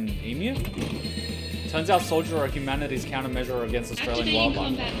Australian emu? Turns out soldier are humanity's countermeasure against Australian Activating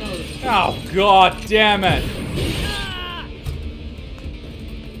wildlife. combat mode. Oh god damn it!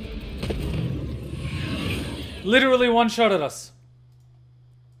 Literally one-shotted us.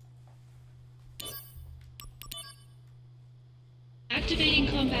 Activating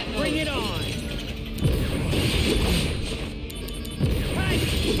combat mode. Bring it on!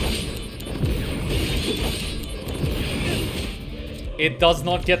 It does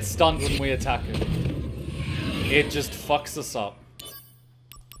not get stunned when we attack it. It just fucks us up.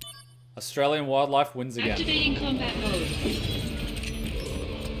 Australian wildlife wins again. Activating combat mode.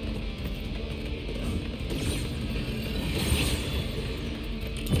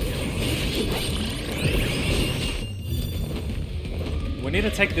 We need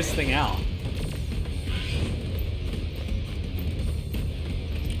to take this thing out.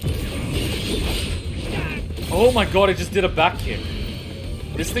 Oh my god, it just did a back kick.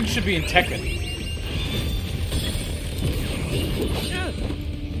 This thing should be in Tekken.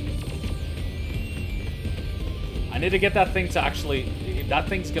 I need to get that thing to actually... That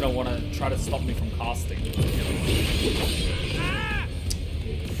thing's gonna want to try to stop me from casting.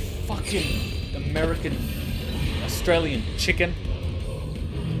 Fucking American... Australian chicken.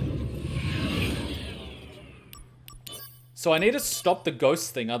 So I need to stop the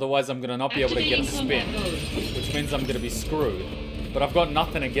ghost thing, otherwise I'm gonna not be able to get a spin. Which means I'm gonna be screwed. But I've got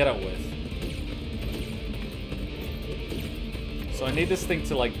nothing to get it with. So I need this thing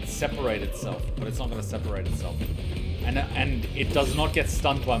to like separate itself, but it's not gonna separate itself. And it does not get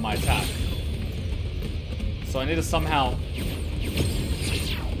stunned by my attack. So I need to somehow...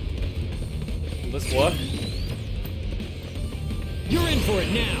 Will this work? You're in for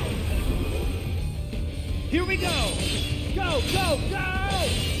it now! Here we go! Go, go, go!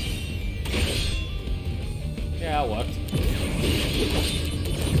 Yeah, it worked.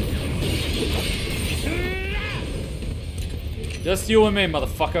 Just you and me,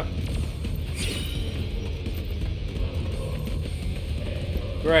 motherfucker.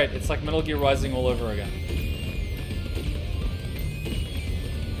 Great, it's like Metal Gear Rising all over again.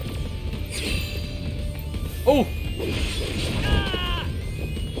 Oh!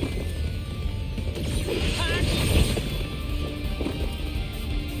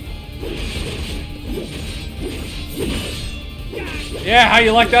 Yeah, how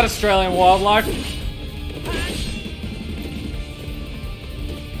you like that, Australian wildlife?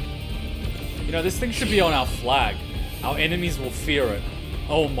 You know, this thing should be on our flag. Our enemies will fear it.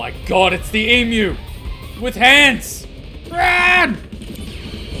 Oh my god, it's the emu! With hands! Run!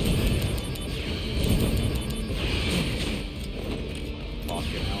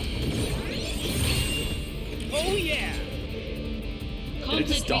 Fucking hell. Oh yeah! Did it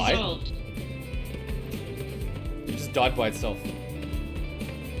just die? Resolved. It just died by itself.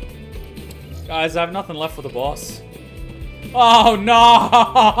 Guys, I have nothing left for the boss. Oh no!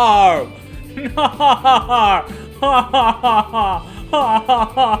 No!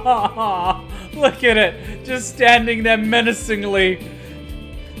 Look at it, just standing there menacingly,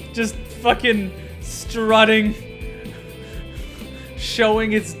 just fucking strutting,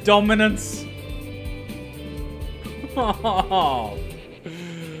 showing its dominance.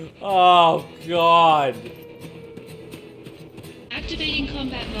 Oh god. Activating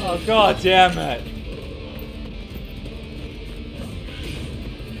combat mode. Oh god damn it.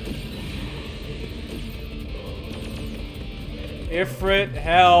 Ifrit,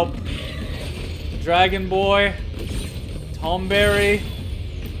 help. Dragon Boy. Tomberry.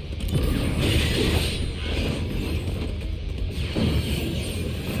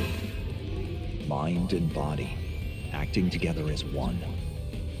 Mind and body, acting together as one.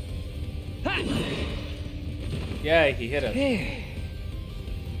 Yeah, he hit it.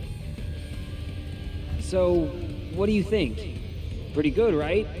 So, what do you think? Pretty good,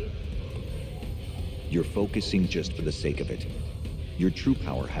 right? You're focusing just for the sake of it. Your true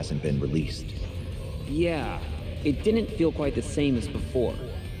power hasn't been released. Yeah, it didn't feel quite the same as before.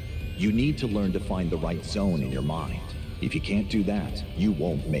 You need to learn to find the right zone in your mind. If you can't do that, you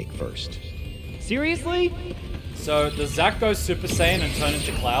won't make first. Seriously? So, does Zack go Super Saiyan and turn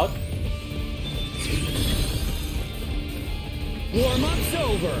into Cloud? Warm-up's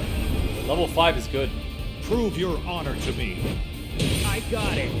over! Level 5 is good. Prove your honor to me. I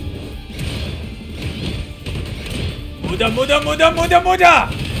got it! Muda, muda, muda, muda, muda!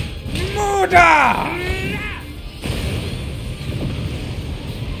 Muda!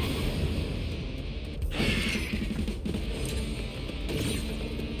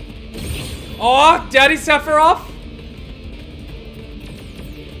 Oh, Daddy Sephiroth?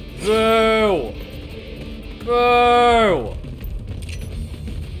 Boo! Boo!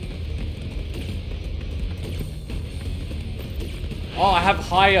 Oh, I have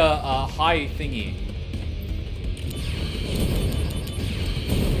higher, high thingy.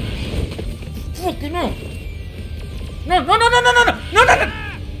 Fucking no! No, no, no, no, no, no, no, no, no, no!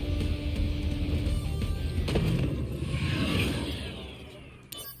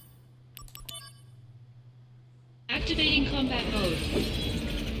 Activating combat mode.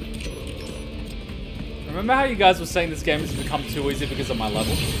 Remember how you guys were saying this game has become too easy because of my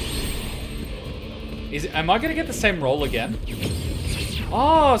level? Am I gonna get the same roll again?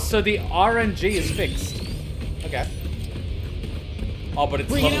 Oh, so the RNG is fixed. Okay. Oh, but it's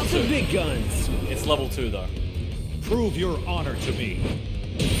Bringing level out 2. the big guns. It's level 2 though. Prove your honor to me.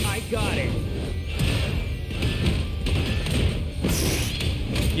 I got it.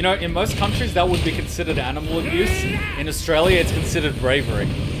 You know, in most countries that would be considered animal abuse. In Australia, it's considered bravery.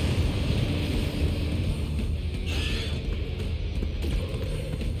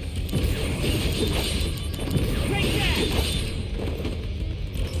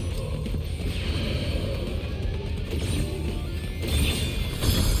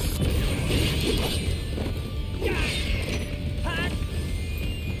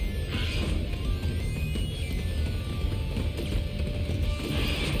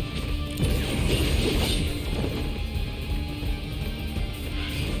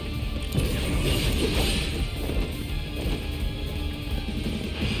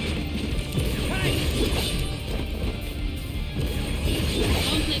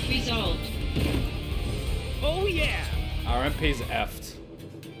 Conflict resolved. Oh yeah! Our MP's effed.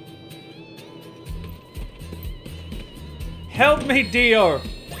 Help me, Dio!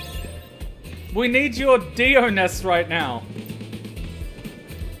 We need your Dio-ness right now.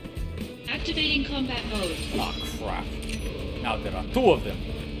 Activating combat mode. Oh, crap. Now there are 2 of them.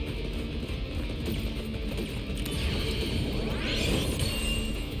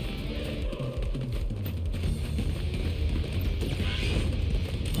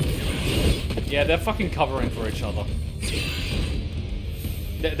 Yeah, they're fucking covering for each other.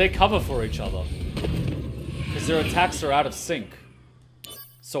 They cover for each other. Because their attacks are out of sync.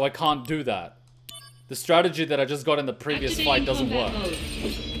 So I can't do that. The strategy that I just got in the previous fight doesn't work.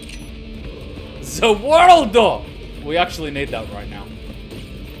 The world! We actually need that right now.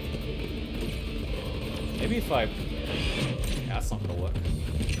 Maybe if I... Yeah, that's not gonna work.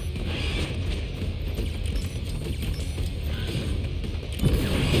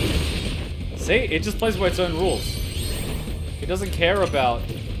 See? It just plays by its own rules. It doesn't care about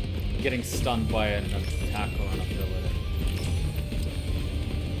getting stunned by an attack or an ability.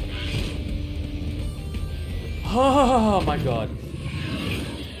 Oh my god.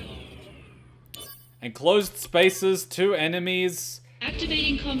 Enclosed spaces, 2 enemies.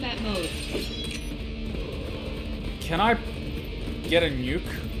 Activating combat mode. Can I get a nuke?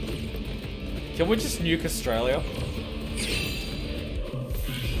 Can we just nuke Australia?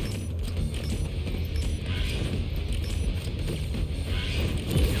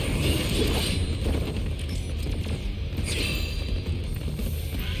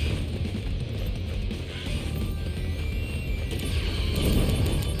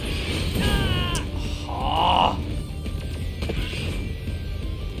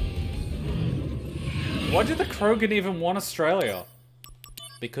 Why did the Krogan even want Australia?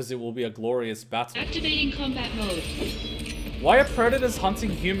 Because it will be a glorious battle. Activating combat mode. Why are predators hunting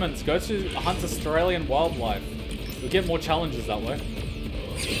humans? Go to hunt Australian wildlife. You'll get more challenges that way.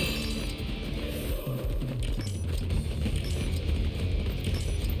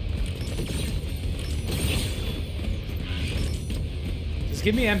 Just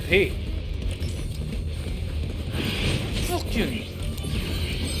give me MP. Fucking.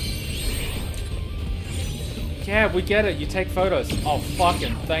 Yeah, we get it. You take photos. Oh,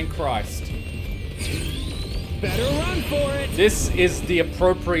 fucking thank Christ. Better run for it. This is the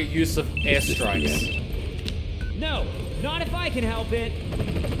appropriate use of airstrikes. No, not if I can help it.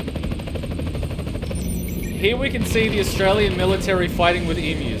 Here we can see the Australian military fighting with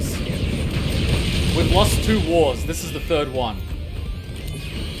emus. We've lost 2 wars. This is the 3rd one.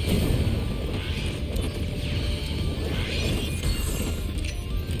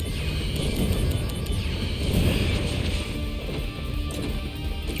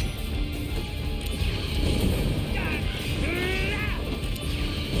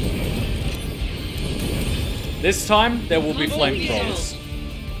 This time, there will be flamethrowers.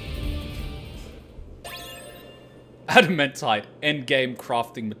 Adamantite, endgame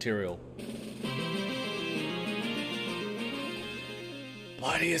crafting material.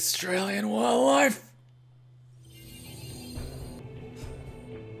 Bloody Australian wildlife!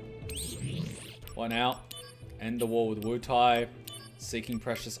 One out. End the war with Wutai. Seeking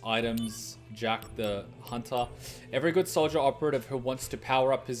precious items. Jack the Hunter. Every good soldier operative who wants to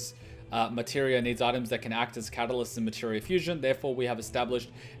power up his materia needs items that can act as catalysts in materia fusion. Therefore, we have established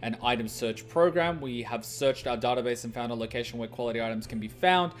an item search program. We have searched our database and found a location where quality items can be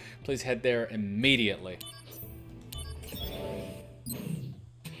found. Please head there immediately.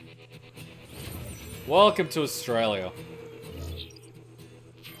 Welcome to Australia.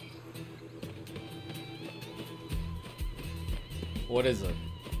 What is it?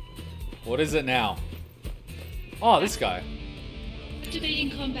 What is it now? Oh, this guy.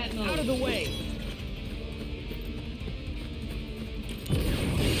 Activating combat mode. Out of the way!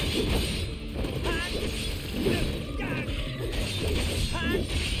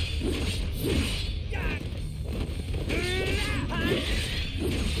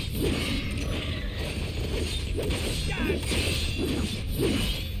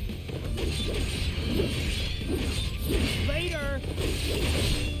 Later!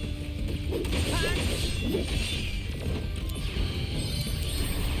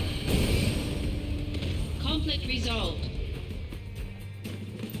 Conflict resolved.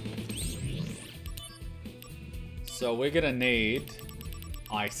 So we're gonna need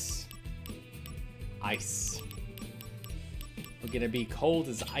ice. Ice. We're gonna be cold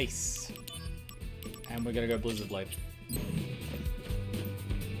as ice. And we're gonna go Blizzard Blade.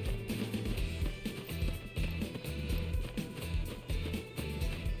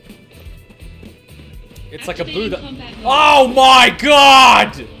 It's like a Buddha. Oh my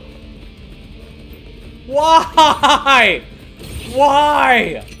god! Why?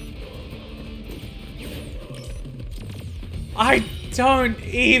 Why? I don't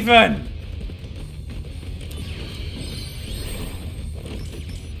even.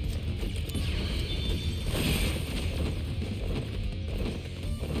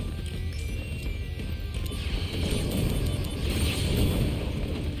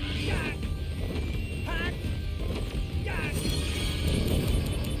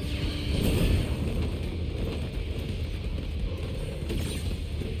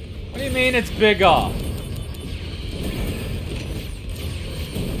 What do you mean it's bigger?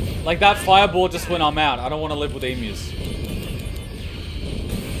 Like that fireball just when I'm out. I don't want to live with emus.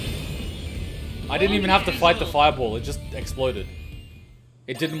 I didn't even have to fight the fireball. It just exploded.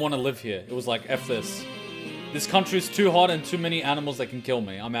 It didn't want to live here. It was like, F this. This country is too hot and too many animals that can kill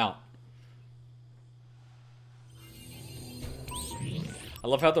me. I'm out. I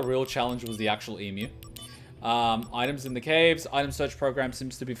love how the real challenge was the actual emu. Items in the caves. Item search program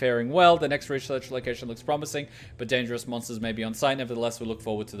seems to be faring well. The next research location looks promising, but dangerous monsters may be on site. Nevertheless, we look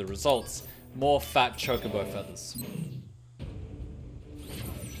forward to the results. More fat chocobo feathers.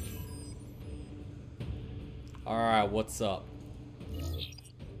 Alright, what's up?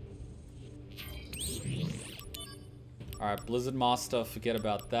 Alright, Blizzard Master, forget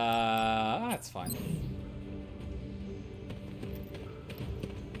about that. That's fine.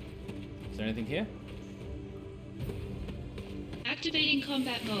 Is there anything here? Activating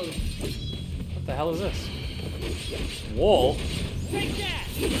combat mode. What the hell is this? Wall? Take that!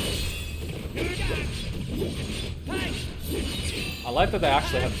 I like that they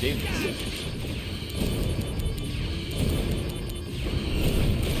actually have demons.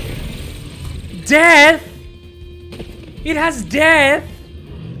 Death? It has death?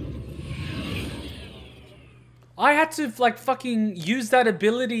 I had to like fucking use that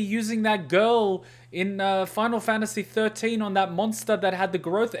ability using that girl in Final Fantasy 13 on that monster that had the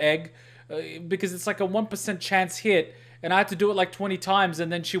growth egg because it's like a 1% chance hit, and I had to do it like 20 times,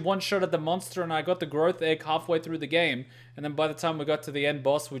 and then she one-shot at the monster and I got the growth egg halfway through the game, and then by the time we got to the end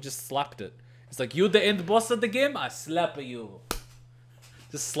boss we just slapped it. It's like, you're the end boss of the game? I slap you.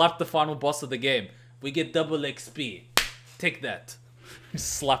 Just slap the final boss of the game. We get double XP. Take that.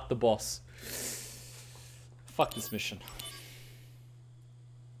 Slap the boss. Fuck this mission.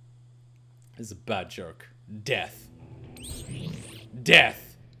 This is a bad joke. Death.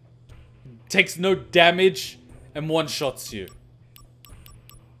 Death. Takes no damage and one-shots you.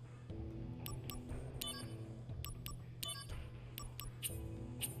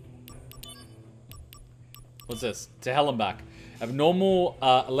 What's this? To hell and back. Abnormal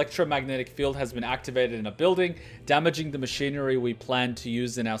electromagnetic field has been activated in a building, damaging the machinery we plan to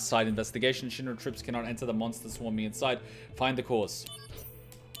use in our site investigation. Shinra troops cannot enter the monster swarming inside. Find the cause.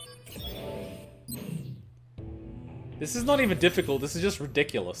 This is not even difficult. This is just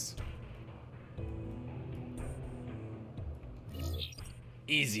ridiculous.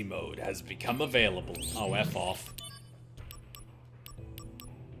 Easy mode has become available. Oh, F off.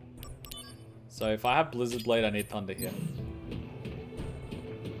 So if I have Blizzard Blade, I need Thunder here.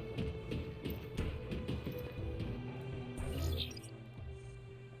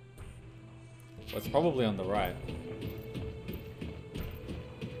 Well, it's probably on the right.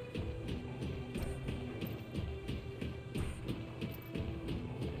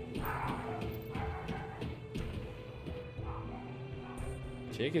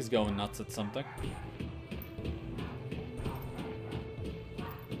 Jake is going nuts at something.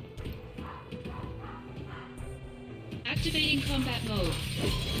 Activating combat mode.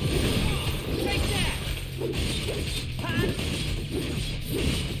 Take that!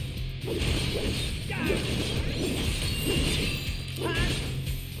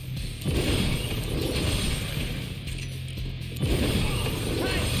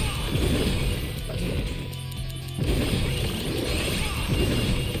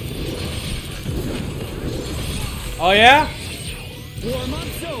 Oh yeah?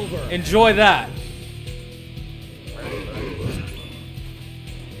 Warm-up's over. Enjoy that.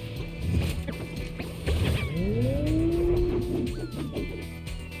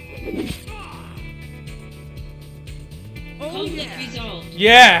 Conflict resolved.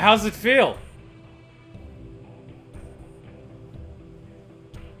 Yeah, how's it feel?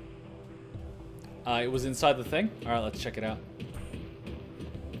 It was inside the thing? Alright, let's check it out.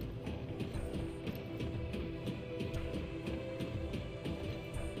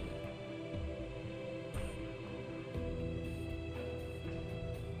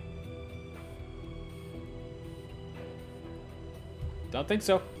 Don't think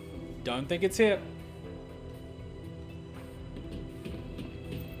so. Don't think it's here.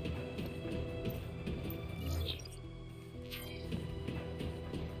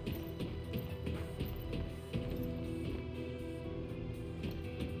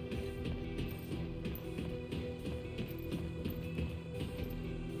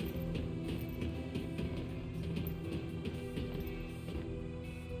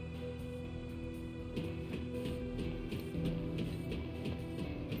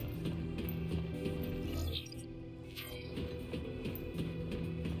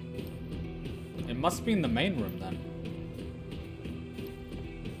 Must be in the main room then.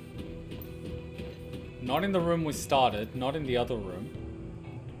 Not in the room we started, not in the other room.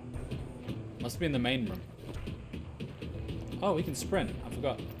 Must be in the main room. Oh, we can sprint. I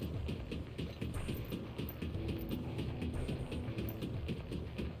forgot.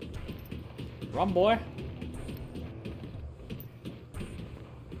 Run, boy.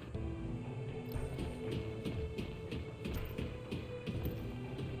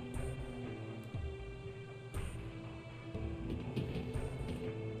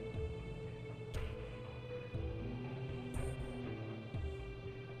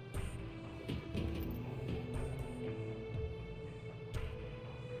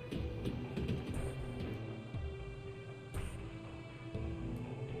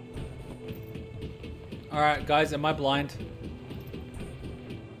 Alright, guys, am I blind?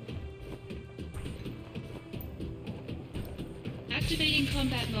 Activating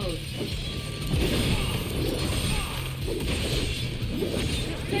combat mode.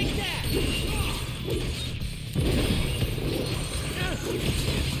 Take that!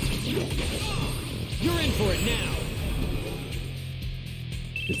 You're in for it now!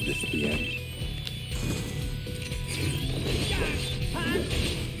 Is this the end?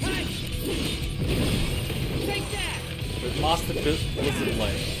 Take that! With Master Blizzard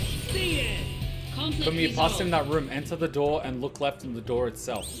Blade. See it! Conflict From you resolved. past in that room, enter the door and look left in the door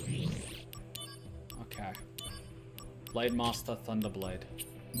itself. Okay. Blade Master Thunderblade.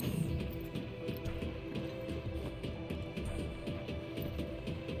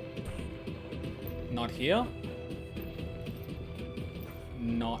 Not here?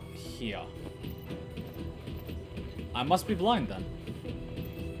 Not here. I must be blind then.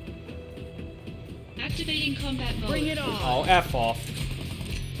 Activating combat mode. Bring it on! Oh, F off.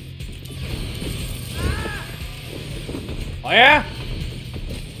 Oh yeah?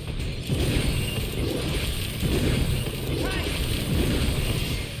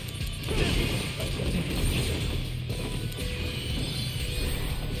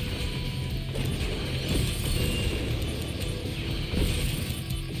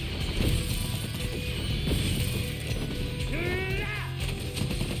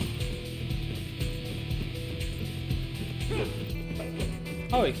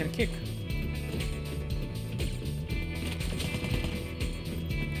 Oh, he can kick.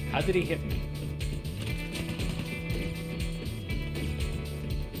 How did he hit me?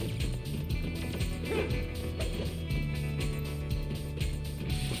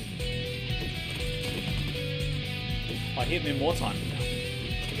 Oh, he hit me more times now.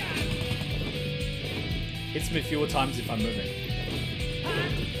 Hits me fewer times if I'm moving.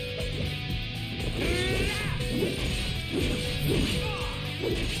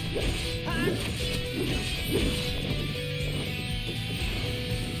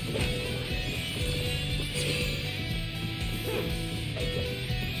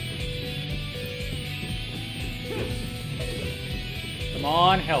 Come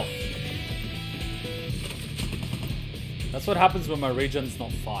on, health. That's what happens when my regen's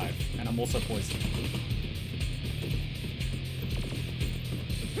not 5, and I'm also poisoned.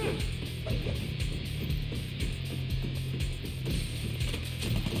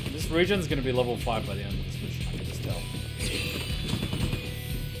 This region's gonna be level 5 by the end of this mission, I can just tell.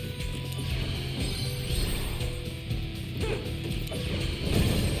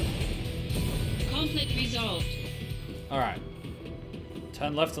 Conflict resolved. Alright.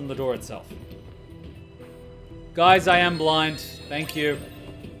 Turn left on the door itself. Guys, I am blind. Thank you.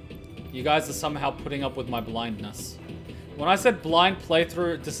 You guys are somehow putting up with my blindness. When I said blind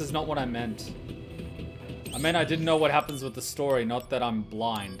playthrough, this is not what I meant. I meant I didn't know what happens with the story, not that I'm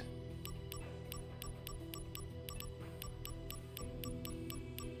blind.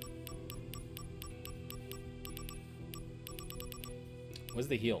 Where's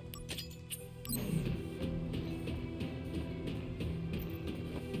the heal?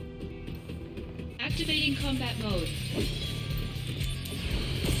 Activating combat mode.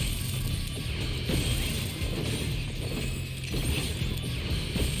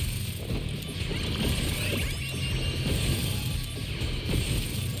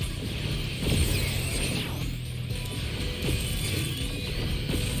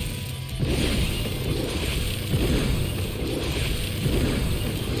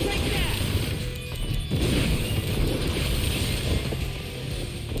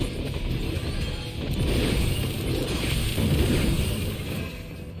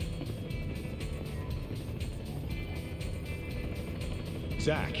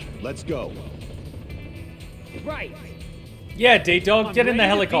 Zach, let's go. Right. Yeah, D-Dog, get in the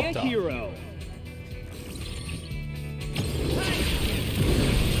I'm ready helicopter. to be a hero.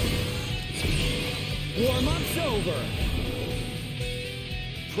 Warm-up's over.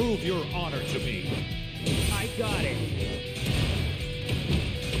 Prove your honor to me. I got it.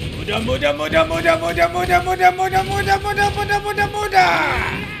 Muda, muda, muda, muda, muda, muda, muda, muda, muda, muda, muda, muda, muda.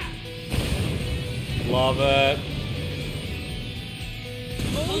 Love it.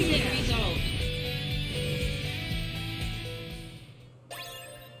 Conflict resolved.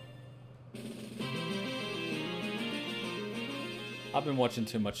 I've been watching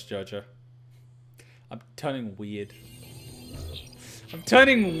too much JoJo. I'm turning weird. I'm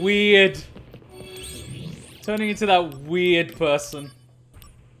turning weird. Turning into that weird person.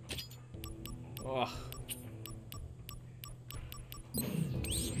 Ugh.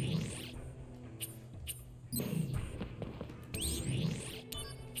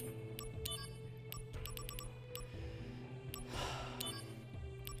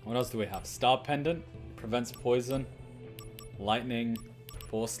 What else do we have? Star Pendant. Prevents poison. Lightning.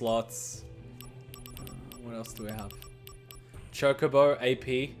 4 slots. What else do we have? Chocobo.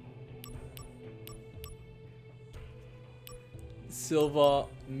 AP. Silver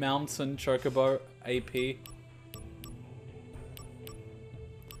Mountain Chocobo. AP.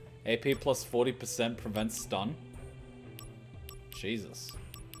 AP plus 40% prevents stun. Jesus.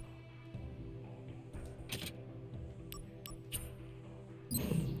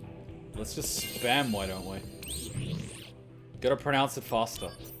 Let's just spam, why don't we? Gotta pronounce it faster.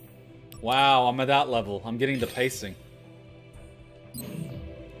 Wow, I'm at that level. I'm getting the pacing.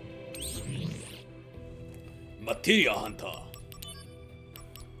 Materia Hunter.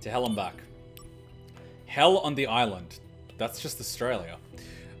 To hell and back. Hell on the island. That's just Australia.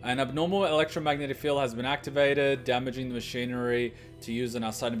 An abnormal electromagnetic field has been activated, damaging the machinery. To use an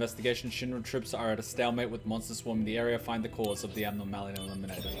outside investigation, Shinra troops are at a stalemate with monsters swarming the area. Find the cause of the abnormality and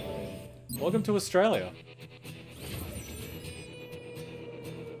eliminate it. Welcome to Australia.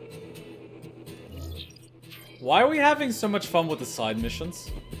 Why are we having so much fun with the side missions?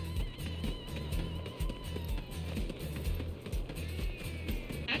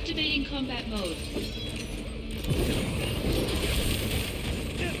 Activating combat mode.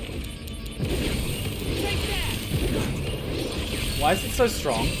 Why is it so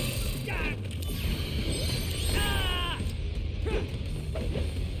strong?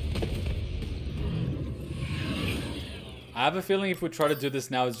 I have a feeling if we try to do this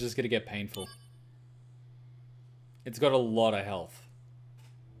now, it's just gonna get painful. It's got a lot of health.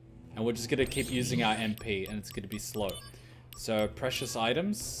 And we're just gonna keep using our MP, and it's gonna be slow. So, precious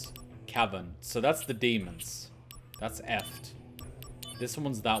items, cavern. So that's the demons. That's F'd. This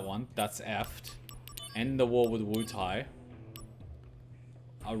one's that one. That's F'd. End the war with Wutai.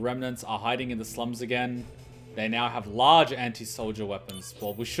 Our remnants are hiding in the slums again. They now have large anti-soldier weapons.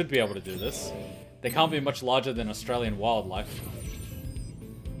 Well, we should be able to do this. They can't be much larger than Australian wildlife.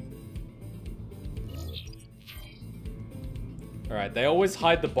 Alright, they always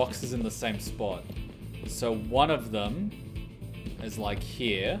hide the boxes in the same spot. So one of them is like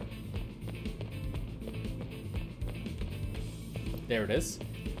here. There it is.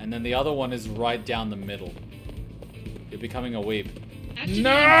 And then the other one is right down the middle. You're becoming a weeb.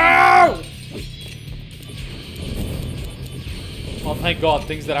 No! Oh, thank God,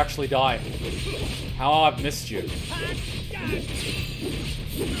 things that actually die. How I've missed you.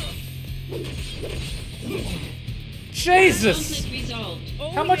 Jesus!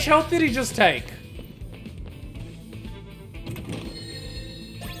 How much health did he just take?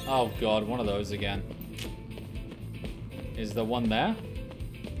 Oh God, one of those again. Is there one there?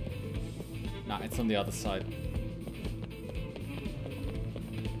 Nah, it's on the other side.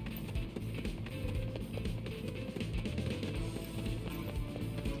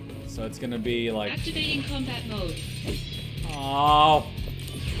 So it's gonna be like... Activating combat mode. Oh.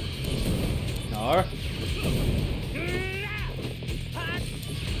 No.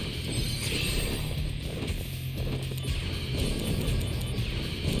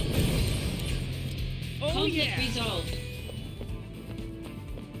 Conflict resolved.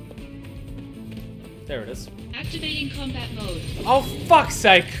 There it is. Activating combat mode. Oh, fuck's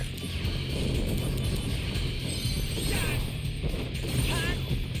sake!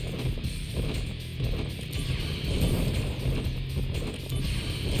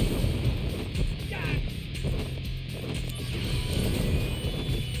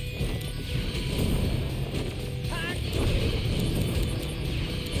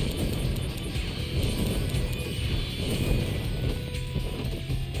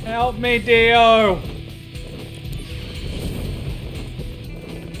 Help me, Dio!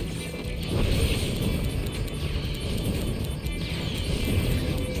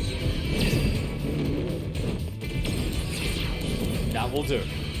 That will do.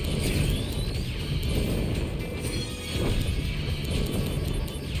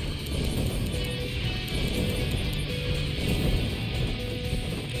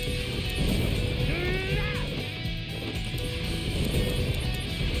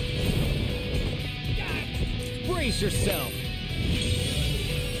 Brace yourself.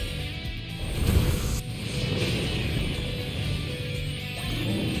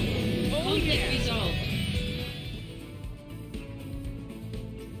 Conflict resolved.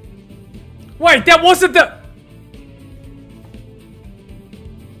 Wait, that wasn't the...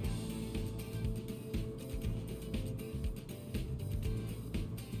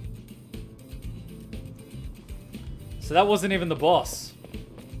 So that wasn't even the boss.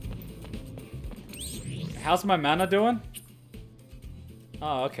 How's my mana doing?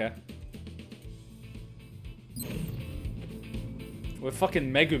 Oh, okay. We're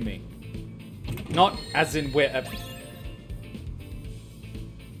fucking Megumi. Not as in we're...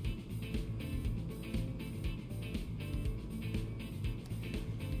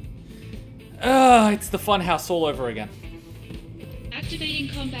 it's the fun house all over again. Activating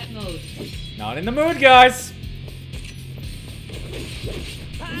combat mode. Not in the mood, guys!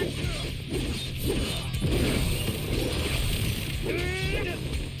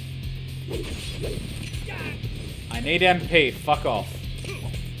 I need MP, fuck off.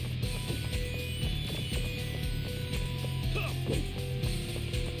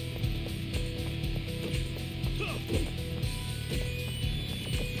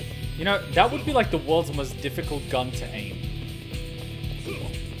 You know, that would be like the world's most difficult gun to aim.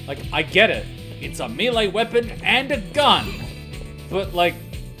 Like, I get it. It's a melee weapon and a gun. But, like,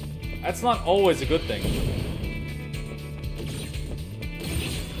 that's not always a good thing.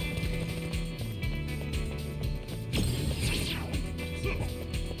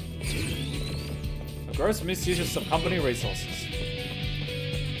 A gross misuse of some company resources.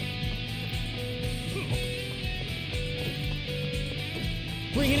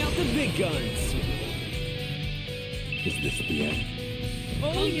 Bringing out the big guns. Is this the end?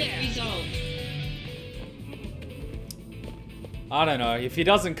 Conflict resolved. I don't know. If he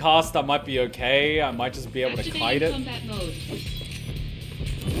doesn't cast, I might be okay. I might just be able to kite it. Combat mode.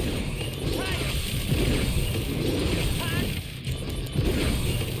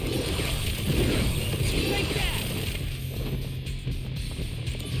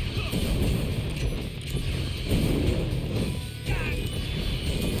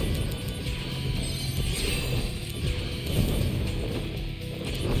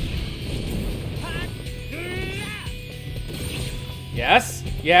 Yes,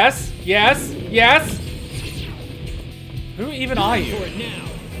 yes, yes, yes! Who even are you?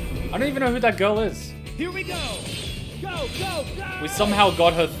 I don't even know who that girl is. Here we go! Go, go, go! We somehow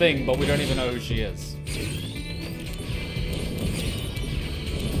got her thing, but we don't even know who she is.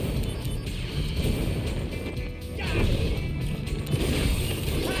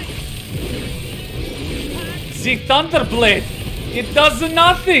 The Thunderblade! It does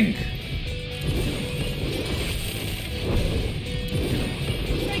nothing!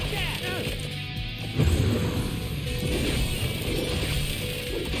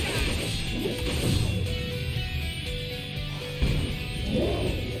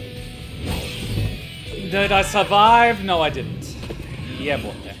 Did I survive? No, I didn't. Yeah,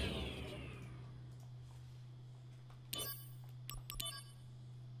 boy.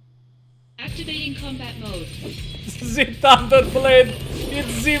 Activating combat mode. The Thunderblade,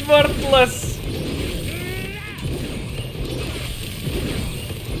 it's the worthless.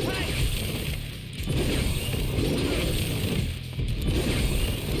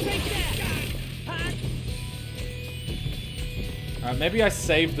 Alright, maybe I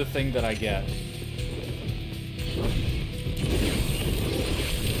save the thing that I get.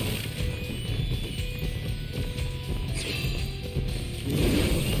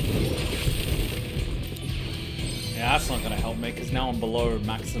 Yeah, that's not gonna help me, because now I'm below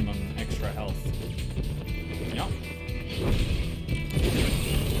maximum extra health. Yep.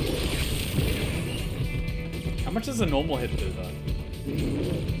 How much does a normal hit do, though?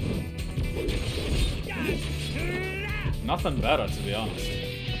 Nothing better, to be honest.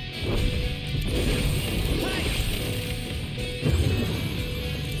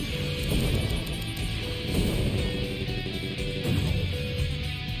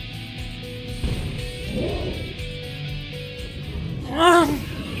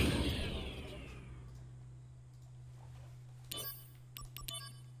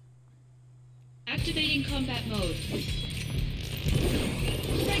 Activating combat mode.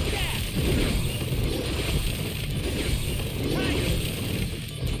 Take that!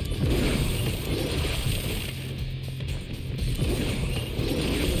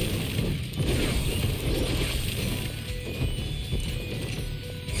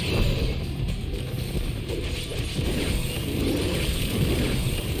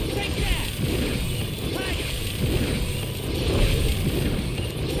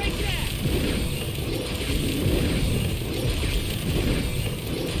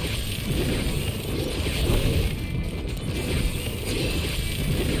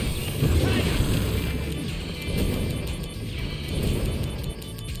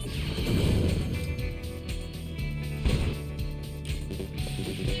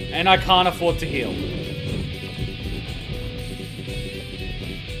 And I can't afford to heal.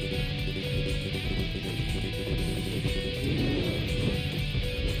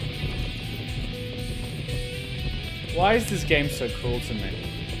 Why is this game so cruel to me?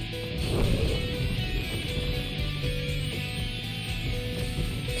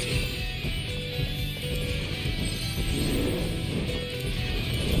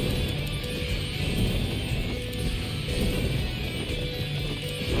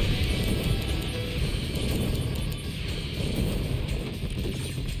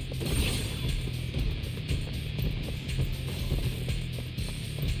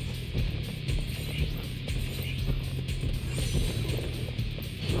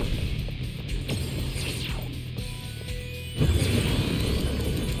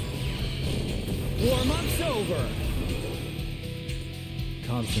 Warm-up's over.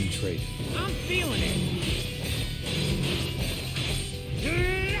 Concentrate. I'm feeling it.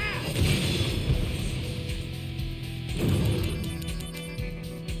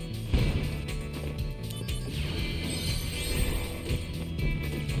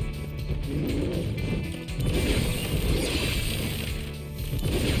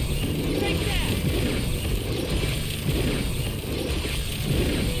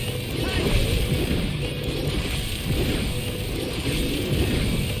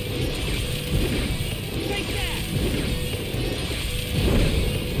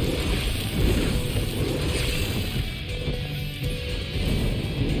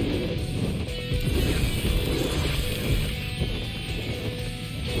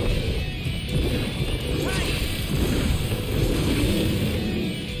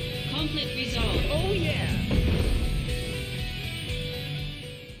 Conflict resolved. Oh yeah.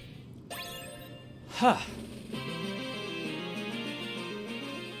 Huh.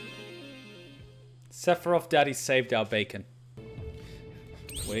 Sephiroth Daddy saved our bacon.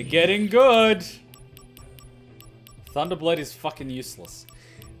 We're getting good. Thunderblade is fucking useless.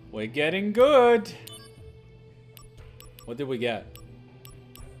 We're getting good. What did we get?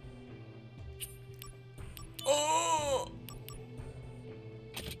 Oh!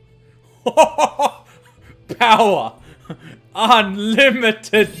 Power!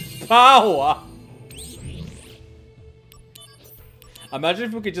 Unlimited power! Imagine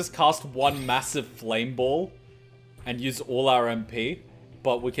if we could just cast one massive flame ball and use all our MP,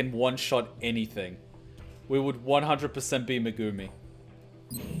 but we can one-shot anything. We would 100% be Megumi.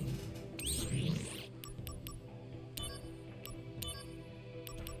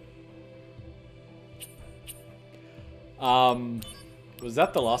 Was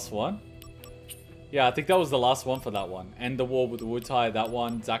that the last one? Yeah, I think that was the last one for that one. End the war with Wutai, that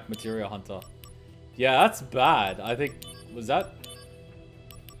one, Zack Materia Hunter. Yeah, that's bad. I think... Was that...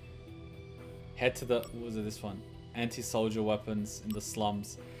 Head to the... What was it, this one? Anti-soldier weapons in the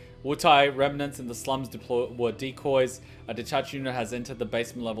slums. Wutai remnants in the slums were decoys. A detached unit has entered the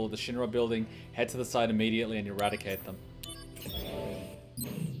basement level of the Shinra building. Head to the site immediately and eradicate them.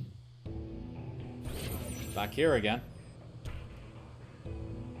 Back here again.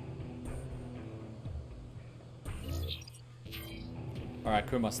 Alright,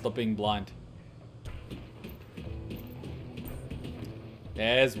 Kuma, stop being blind.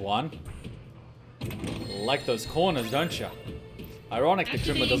 There's one. Like those corners, don't you? Ironic that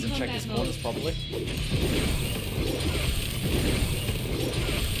Kuma doesn't check his corners properly.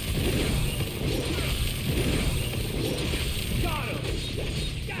 Got him!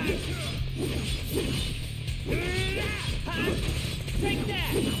 Take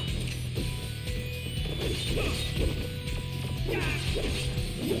that!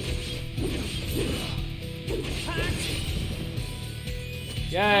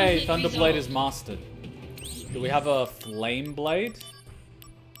 Yay! Thunderblade is mastered. Do we have a flame blade?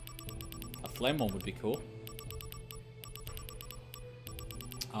 A flame one would be cool.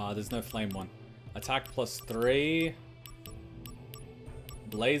 There's no flame one. Attack +3.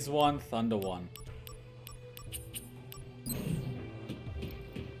 Blaze 1, Thunder 1.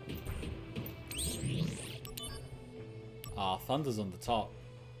 Thunder's on the top.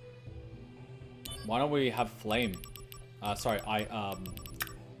 Why don't we have flame?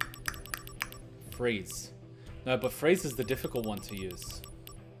 Freeze. No, but freeze is the difficult one to use.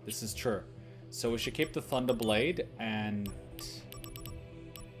 This is true. So we should keep the Thunder Blade and...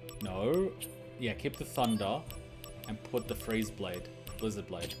 No. Yeah, keep the Thunder and put the Freeze Blade. Blizzard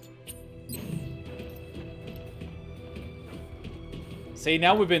Blade. See,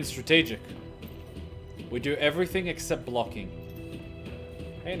 now we've been strategic. We do everything except blocking.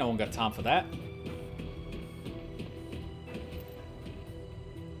 Ain't no one got time for that.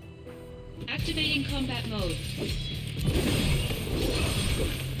 Activating combat mode.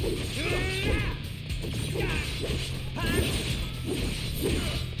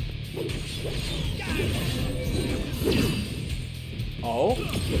 Oh?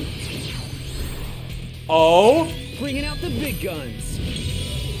 Oh? Bringing out the big guns.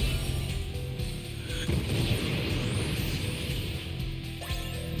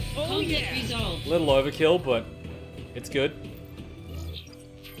 Oh yeah. Resolved. Little overkill, but it's good.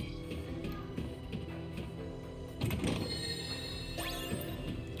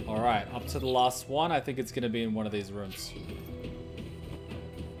 Alright, up to the last one. I think it's going to be in one of these rooms.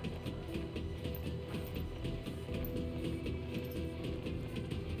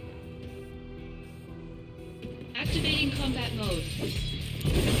 Activating combat mode.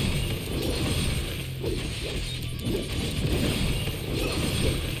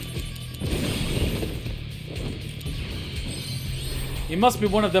 He must be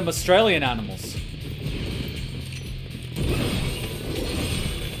one of them Australian animals.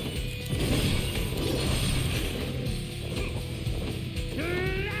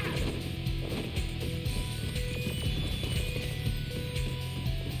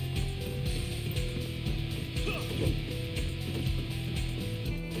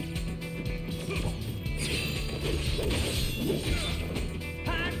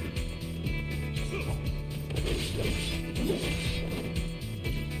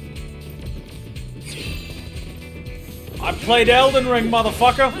 I played Elden Ring,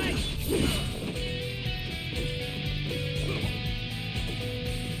 motherfucker!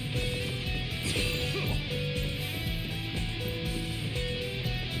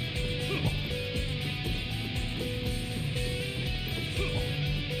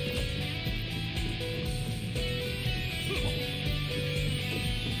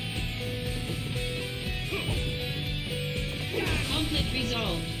 Conflict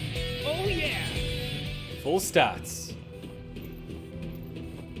resolved. Oh yeah. Full stats.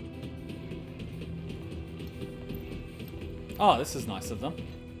 Oh, this is nice of them.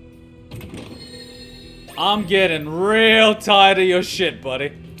 I'm getting real tired of your shit,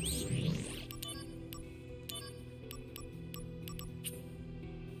 buddy.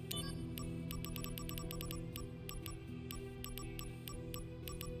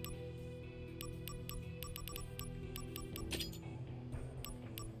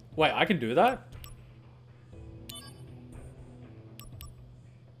 Wait, I can do that?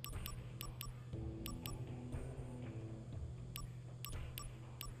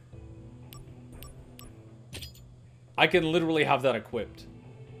 I can literally have that equipped.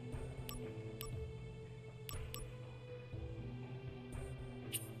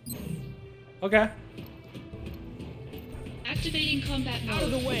 Okay. Activating combat mode. Out of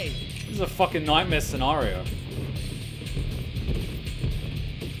the way. This is a fucking nightmare scenario.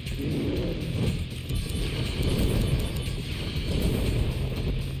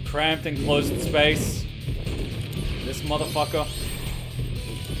 Cramped, enclosed space. This motherfucker.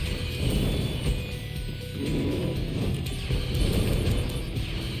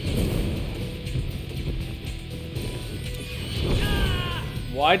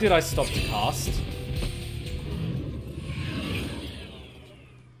 Why did I stop to cast?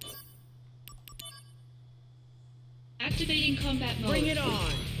 Activating combat mode. Bring it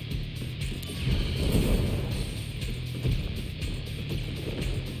on!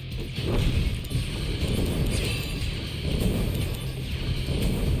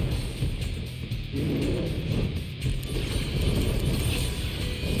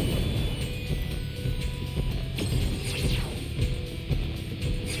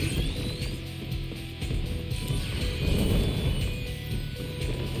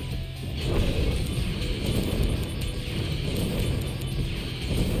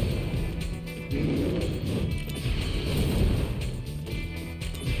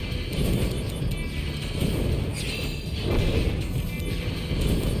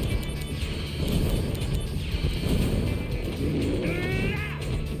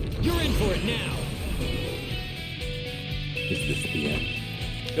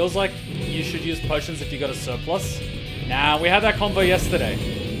 Feels like you should use potions if you got a surplus. Nah, we had that combo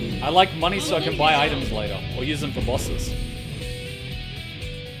yesterday. I like money so I can buy items later, or use them for bosses.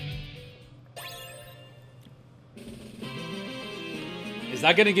 Is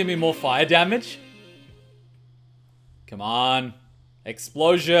that gonna give me more fire damage? Come on.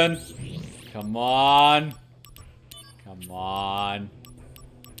 Explosion. Come on. Come on.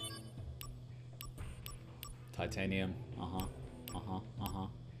 Titanium. Uh-huh. Uh-huh. Uh-huh.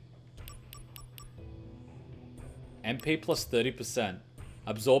 MP plus 30%.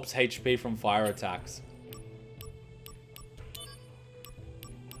 Absorbs HP from fire attacks.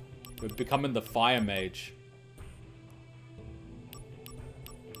 We're becoming the fire mage.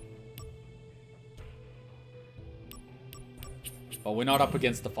 But we're not up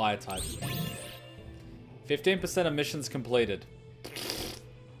against the fire type. 15% of missions completed.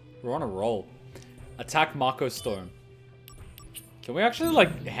 We're on a roll. Attack Marco Stone. Can we actually,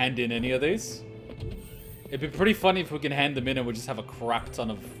 like, hand in any of these? It'd be pretty funny if we can hand them in and we just have a crap ton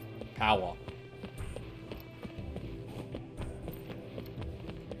of power.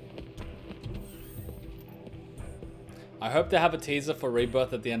 I hope they have a teaser for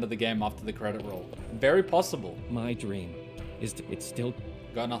Rebirth at the end of the game after the credit roll. Very possible. My dream is it's still...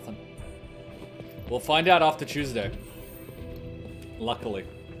 Got nothing. We'll find out after Tuesday. Luckily.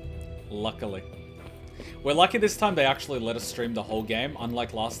 Luckily. We're lucky this time they actually let us stream the whole game,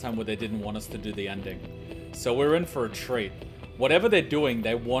 unlike last time where they didn't want us to do the ending. So we're in for a treat. Whatever they're doing,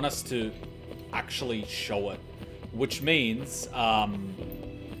 they want us to actually show it. Which means,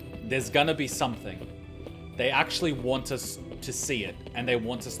 there's gonna be something. They actually want us to see it, and they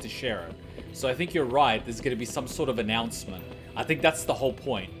want us to share it. So I think you're right, there's gonna be some sort of announcement. I think that's the whole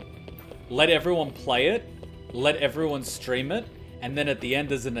point. Let everyone play it, let everyone stream it, and then at the end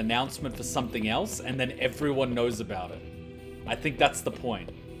there's an announcement for something else, and then everyone knows about it. I think that's the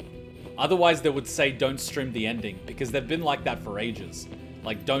point. Otherwise they would say don't stream the ending, because they've been like that for ages.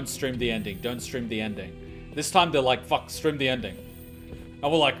 Like, don't stream the ending, don't stream the ending. This time they're like, fuck, stream the ending.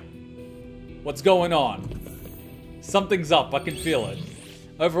 And we're like, what's going on? Something's up, I can feel it.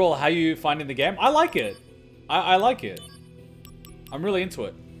 Overall, how are you finding the game? I like it. I like it. I'm really into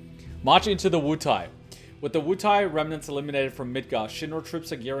it. March into the Wutai. With the Wutai remnants eliminated from Midgar, Shinra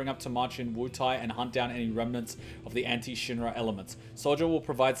troops are gearing up to march in Wutai and hunt down any remnants of the anti-Shinra elements. Soldier will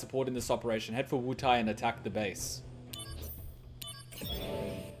provide support in this operation. Head for Wutai and attack the base.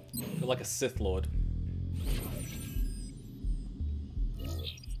 Feel like a Sith Lord.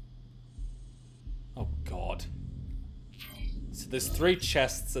 Oh god. So there's 3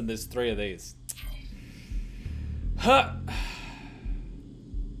 chests and there's 3 of these. Huh.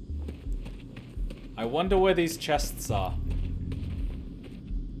 I wonder where these chests are.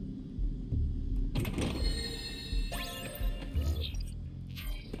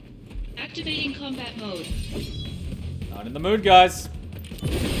 Activating combat mode. Not in the mood, guys.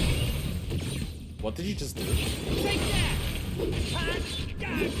 What did you just do? Take that!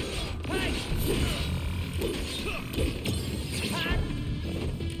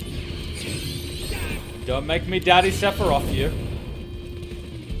 Don't make me Daddy Sephiroth you.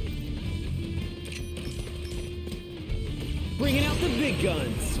 Bringing out the big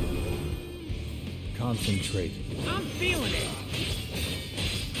guns. Concentrate. I'm feeling it.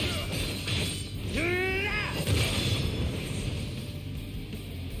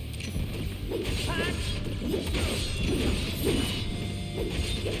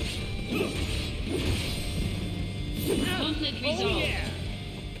 resolved. Oh, yeah.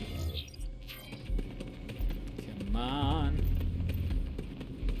 Come on.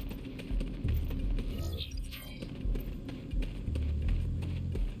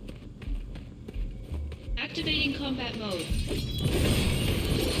 Activating combat mode.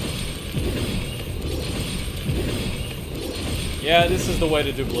 Yeah, this is the way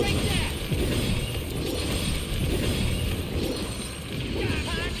to do Blizzard.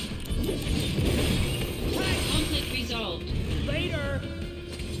 Conflict resolved. Later.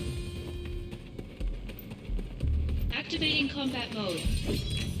 Activating combat mode.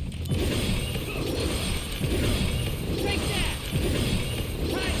 Take that.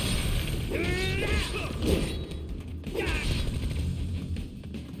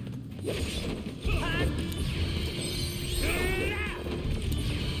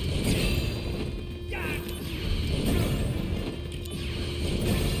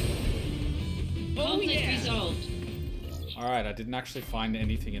 Conflict resolved. Alright, I didn't actually find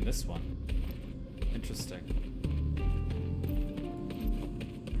anything in this one. Interesting.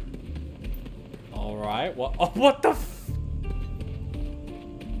 Alright, what? Oh, what the f-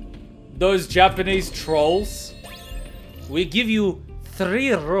 Those Japanese trolls. We give you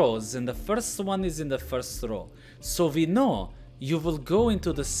 3 rows, and the first one is in the first row. So we know you will go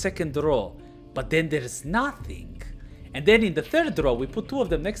into the second row, but then there's nothing. And then in the third row, we put 2 of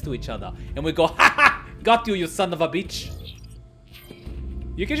them next to each other, and we go, ha ha! Got you, you son of a bitch.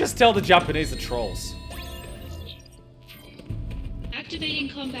 You can just tell the Japanese are trolls. Activating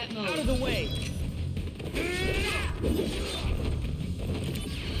combat mode. Out of the way.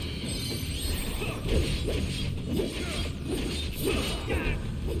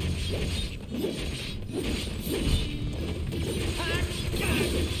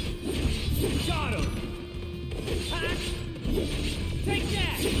 Got him. Take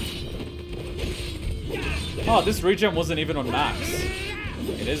that. Oh, this regen wasn't even on max.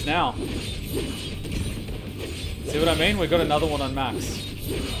 It is now. See what I mean? We got another one on max.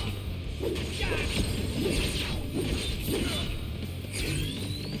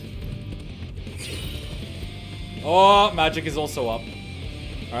 Oh, magic is also up.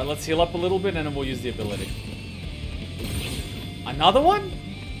 Alright, let's heal up a little bit and then we'll use the ability. Another one?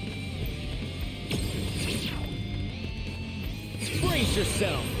 Brace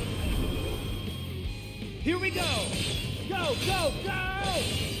yourself. Here we go. Go, go, go.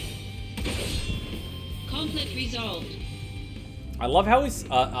 Conflict resolved. I love how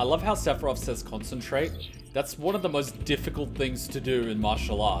Sephiroth says concentrate. That's one of the most difficult things to do in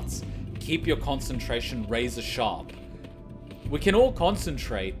martial arts. Keep your concentration razor sharp. We can all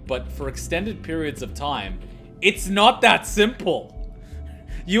concentrate, but for extended periods of time, it's not that simple.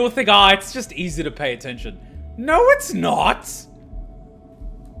 You will think, ah, it's just easy to pay attention. No, it's not.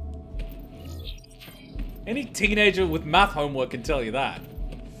 Any teenager with math homework can tell you that.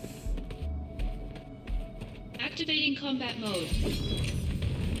 Activating combat mode.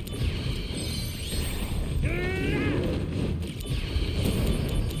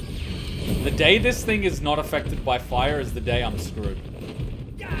 The day this thing is not affected by fire is the day I'm screwed.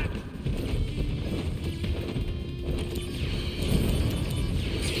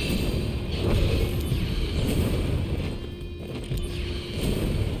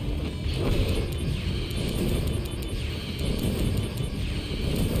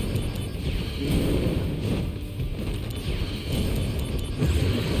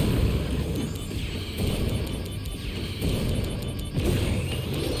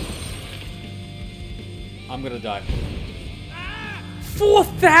 I'm gonna die.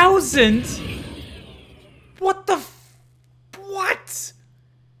 4,000? What the f- What?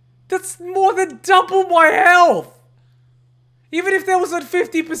 That's more than double my health! Even if that was at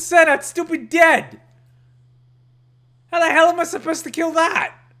 50%, I'd still be dead! How the hell am I supposed to kill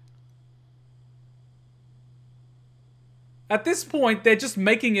that? At this point, they're just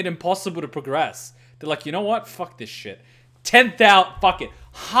making it impossible to progress. They're like, you know what? Fuck this shit. 10,000, fuck it.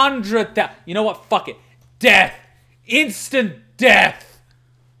 100,000, you know what? Fuck it. Death! Instant death!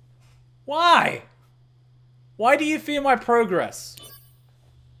 Why? Why do you fear my progress?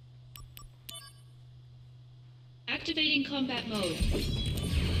 Activating combat mode.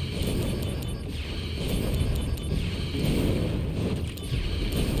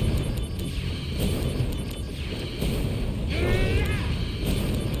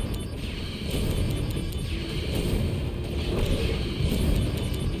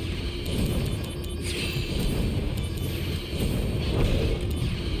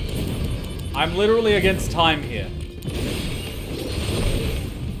 I'm literally against time here.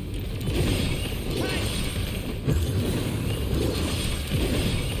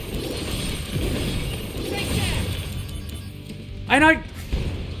 And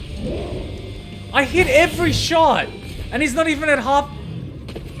I hit every shot, and he's not even at half.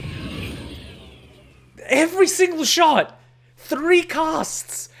 Every single shot, 3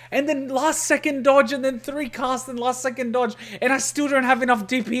 casts, and then last second dodge, and then 3 casts and last second dodge, and I still don't have enough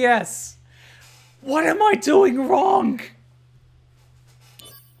DPS. What am I doing wrong?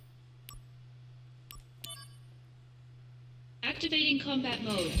 Activating combat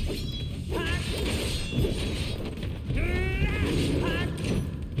mode.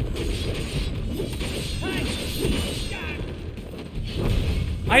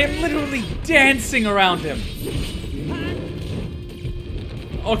 I am literally dancing around him.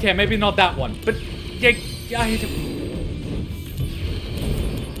 Okay, maybe not that one, but yeah, I hit him.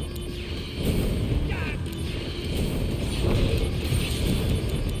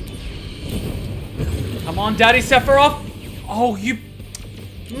 Come on, Daddy Sephiroth. Oh, you...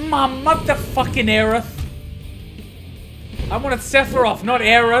 My motherfucking Aerith. I wanted Sephiroth, not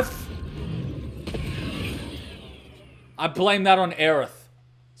Aerith. I blame that on Aerith.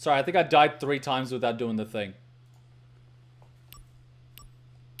 Sorry, I think I died 3 times without doing the thing.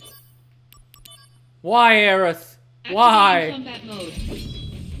 Why, Aerith? Why? Combat mode.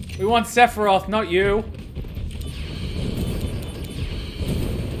 We want Sephiroth, not you.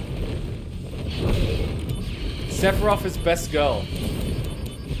 Sephiroth is best girl.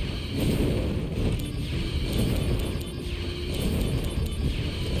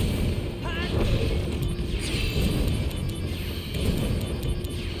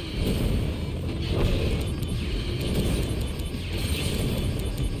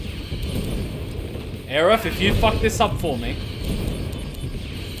 Aerith, if you fuck this up for me.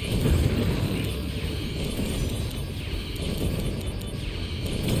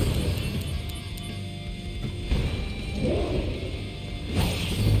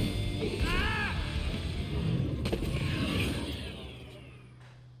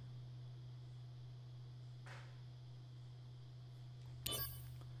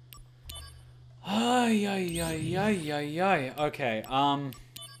 Ay, ay, ay, ay, ay, ay. Okay,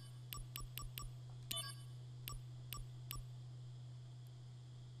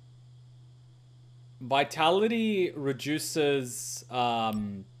 Vitality reduces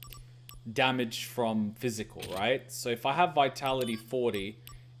damage from physical, right? So if I have Vitality 40,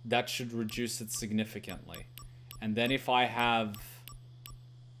 that should reduce it significantly. And then if I have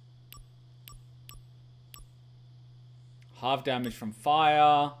half damage from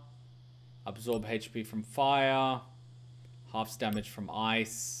fire, absorb HP from fire, half damage from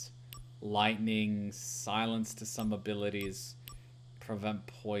ice, lightning, silence to some abilities, prevent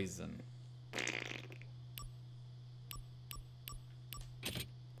poison.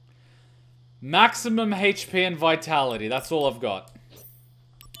 Maximum HP and vitality. That's all I've got.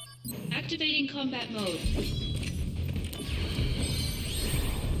 Activating combat mode.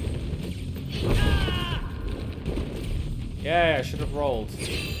 Yeah, I should have rolled.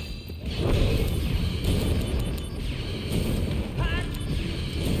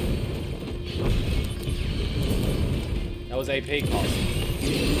 That was AP cost.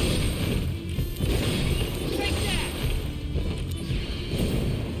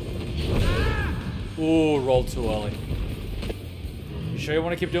 Ooh, rolled too early. You sure you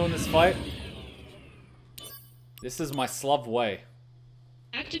want to keep doing this fight? This is my slub way.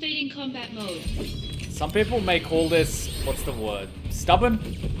 Activating combat mode. Some people may call this, what's the word? Stubborn?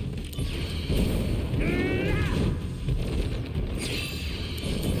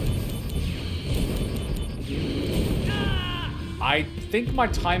 I think my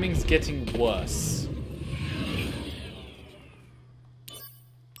timing's getting worse.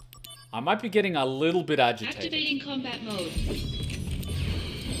 I might be getting a little bit agitated. Activating combat mode.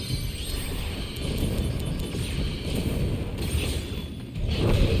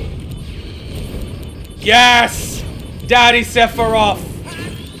 Yes! Daddy Sephiroth!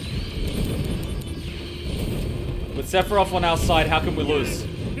 With Sephiroth on our side, how can we lose?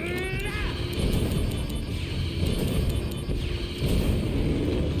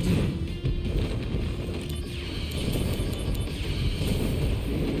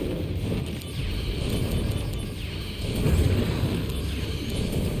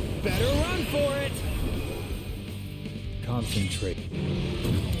 Better run for it! Concentrate.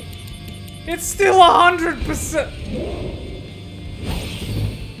 It's still 100%!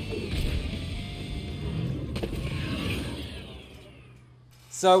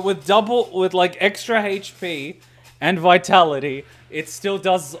 So with like extra HP and vitality, it still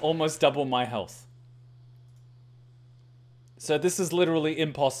does almost double my health. So this is literally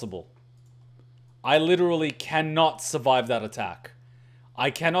impossible. I literally cannot survive that attack.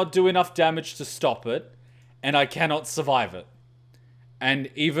 I cannot do enough damage to stop it, and I cannot survive it. And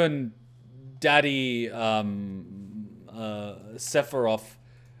even Daddy Sephiroth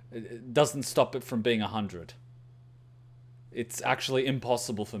doesn't stop it from being 100. It's actually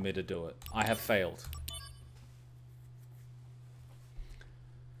impossible for me to do it. I have failed.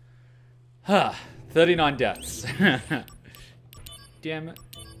 Huh. 39 deaths. Damn it.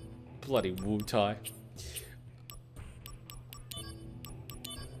 Bloody Wu-Tai.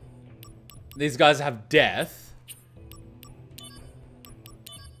 These guys have death.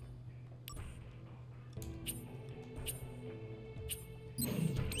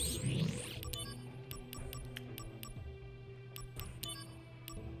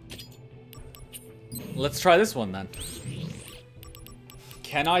 Let's try this one then.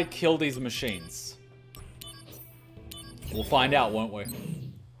 Can I kill these machines? We'll find out, won't we?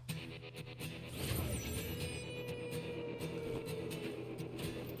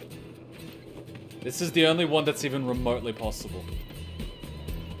 This is the only one that's even remotely possible.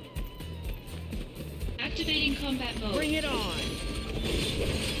 Activating combat mode. Bring it on!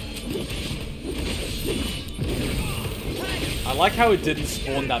 I like how it didn't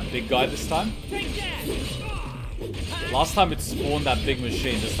spawn that big guy this time. Take that! Last time it spawned that big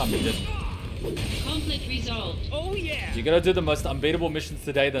machine, this time it didn't. Conflict resolved. Oh yeah! You gotta do the most unbeatable missions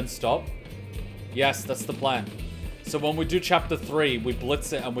today, then stop? Yes, that's the plan. So when we do chapter 3, we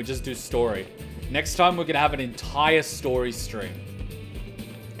blitz it and we just do story. Next time we're gonna have an entire story stream.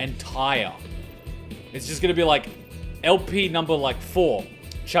 Entire. It's just gonna be like LP number like 4,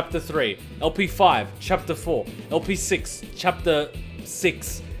 chapter 3, LP 5, chapter 4, LP 6, chapter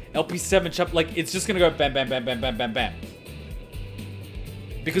 6, LP 7, chapter, like it's just gonna go bam, bam, bam, bam, bam, bam, bam.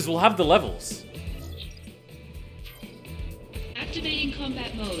 Because we'll have the levels. Activating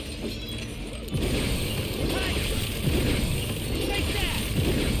combat mode. Take that!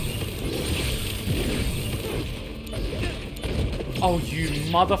 Oh, you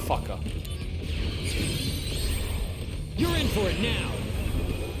motherfucker. You're in for it now.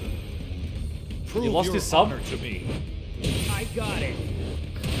 You lost his sub? To me. I got it.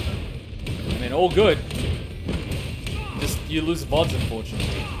 I mean, all good. Just, you lose VODs,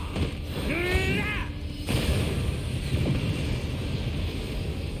 unfortunately.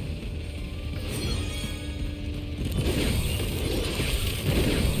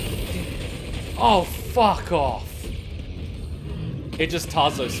 Oh, fuck off. It just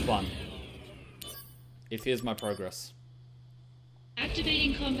Tazo spun. If here's my progress.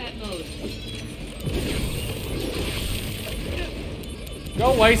 Activating combat mode.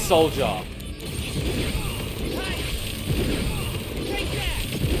 Go away, soldier. Take that!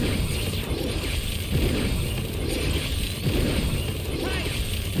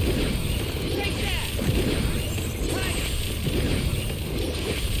 Take that!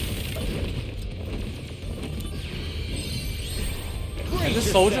 Can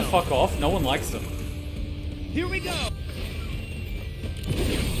this soldier fuck off? No one likes him. Here we go!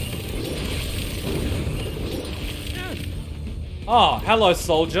 Oh, hello,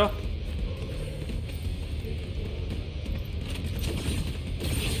 soldier.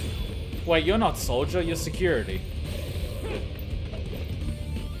 Wait, you're not soldier, you're security.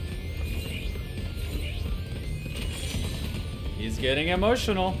 He's getting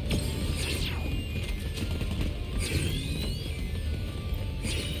emotional.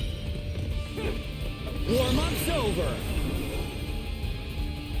 Warm-up's over!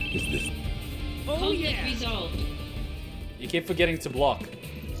 Is this... Oh Conflict yeah! resolved. You keep forgetting to block.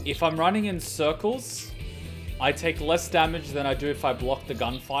 If I'm running in circles, I take less damage than I do if I block the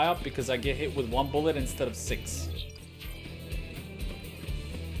gunfire because I get hit with 1 bullet instead of 6.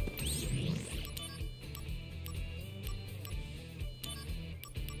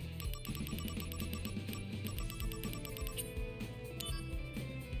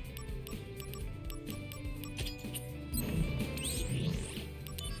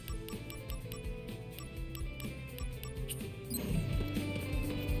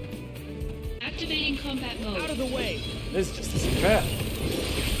 Activating combat mode. Out of the way! This just isn't fair.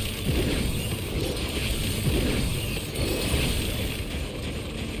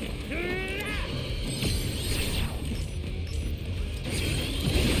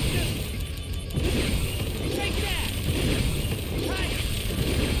 Take that!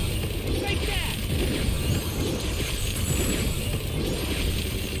 Take that!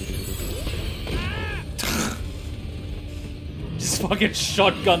 Just fucking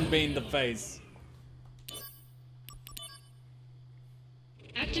shotgun me in the face.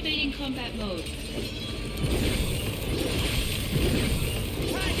 Activating combat mode.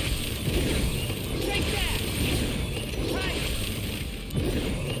 Take that!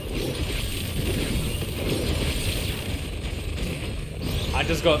 I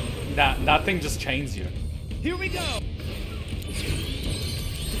just got that thing just chains you. Here we go.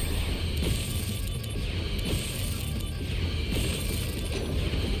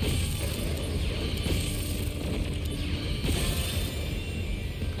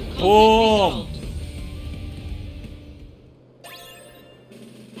 Boom!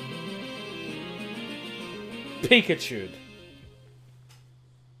 Pikachu.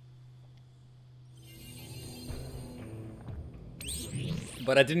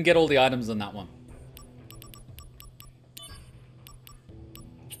 But I didn't get all the items on that one.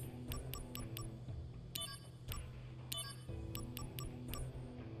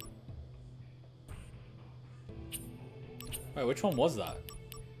 Wait, which one was that?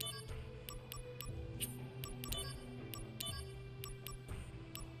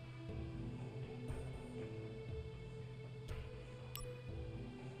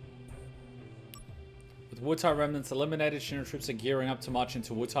 Wutai remnants eliminated, Shinra troops are gearing up to march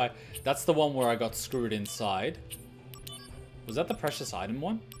into Wutai. That's the one where I got screwed inside. Was that the precious item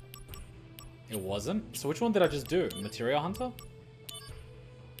one? It wasn't? So which one did I just do? Materia Hunter?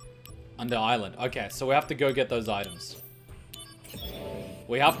 Under Island. Okay, so we have to go get those items.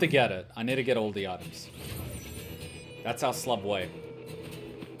 We have to get it. I need to get all the items. That's our slub way.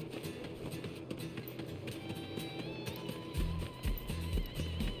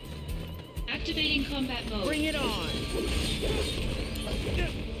 Activating combat mode. Bring it on.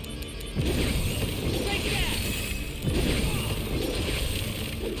 Take that.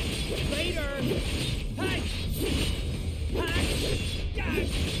 Later. Hi. Hi.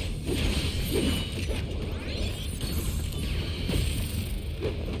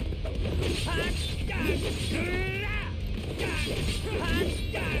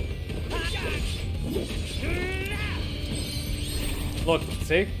 Look,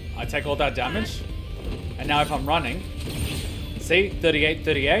 see? I take all that damage. And now if I'm running, see? 38,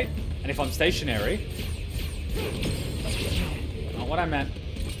 38. And if I'm stationary, not what I meant.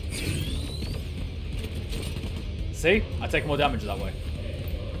 See? I take more damage that way.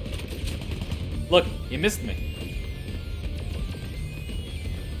 Look, you missed me.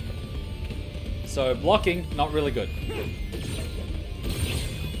 So blocking, not really good.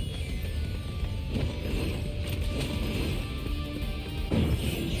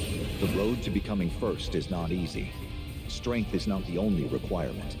 The road to becoming first is not easy. Strength is not the only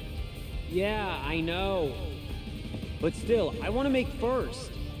requirement. Yeah, I know. But still, I want to make first.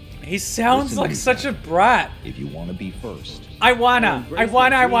 He sounds like such a brat. If you want to be first. I wanna.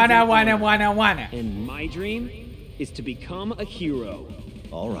 And my dream is to become a hero.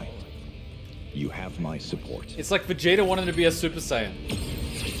 All right. You have my support. It's like Vegeta wanted to be a Super Saiyan.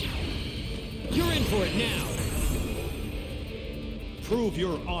 You're in for it now. Prove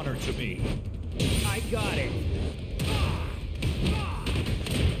your honor to me. I got it.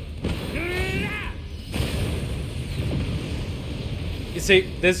 You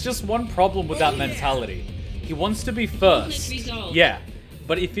see, there's just one problem with that mentality. He wants to be first. Yeah,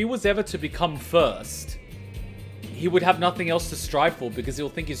 but if he was ever to become first, he would have nothing else to strive for because he'll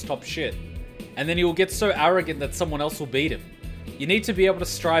think he's top shit. And then he will get so arrogant that someone else will beat him. You need to be able to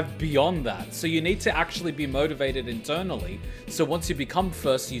strive beyond that. So you need to actually be motivated internally. So once you become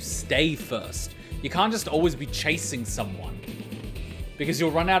first, you stay first. You can't just always be chasing someone. Because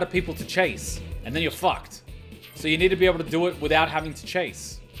you'll run out of people to chase. And then you're fucked. So you need to be able to do it without having to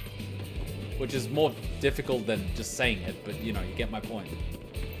chase. Which is more difficult than just saying it. But you know, you get my point.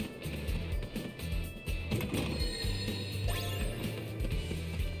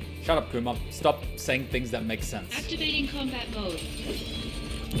 Shut up, Kuma. Stop saying things that make sense. Activating combat mode.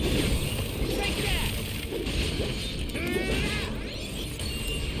 Take that.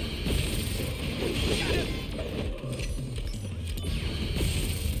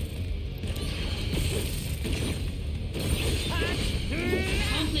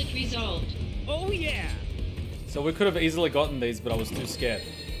 Conflict resolved. Oh yeah. So we could have easily gotten these, but I was too scared.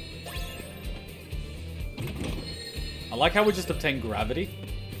 I like how we just obtained gravity.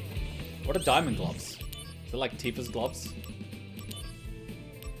 What are diamond gloves? Is it like Tifa's gloves?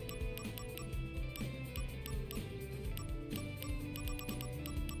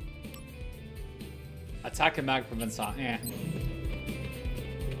 Attack and mag prevents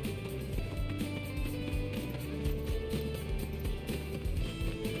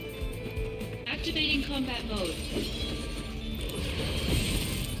Activating combat mode.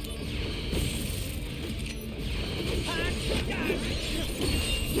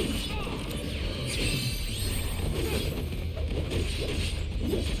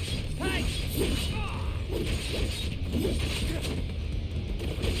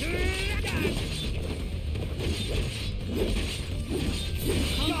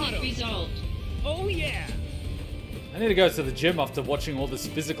 need to go to the gym after watching all this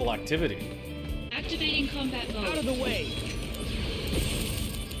physical activity. Activating combat mode. Out of the way.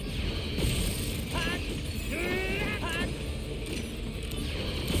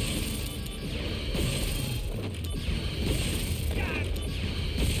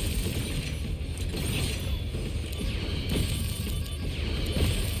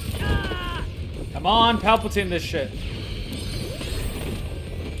 Come on, Palpatine this shit.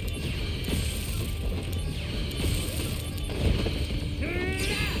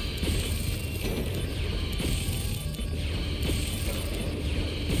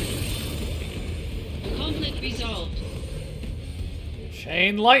 Conflict resolved.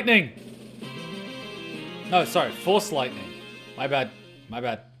 Chain lightning. No, sorry, force lightning. My bad. My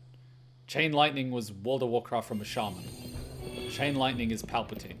bad. Chain lightning was World of Warcraft from a shaman. Chain lightning is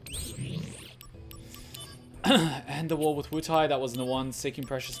Palpatine. And the war with Wutai, that wasn't the one. Seeking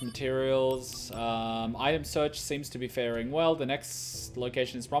precious materials. Item search seems to be faring well. The next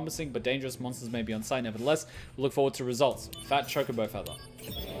location is promising, but dangerous monsters may be on site. Nevertheless, we look forward to results. Fat chocobo feather.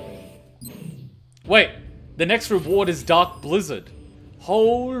 Wait, the next reward is Dark Blizzard.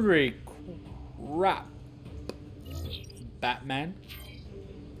 Holy crap. Batman.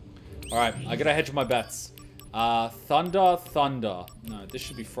 Alright, I gotta hedge my bets. Thunder. No, this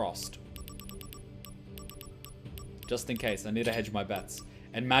should be Frost. Just in case, I need to hedge my bets.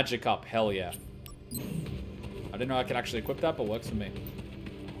 And Magic Up, hell yeah. I didn't know I could actually equip that, but works for me.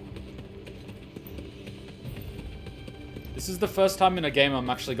 This is the first time in a game I'm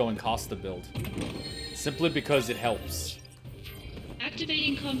actually going caster build. Simply because it helps.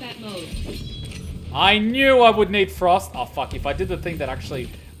 Activating combat mode. I knew I would need Frost. Oh fuck, if I did the thing that actually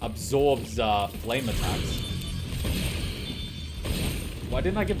absorbs flame attacks. Why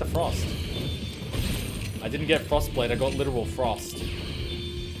didn't I get the Frost? I didn't get Frostblade, I got literal Frost.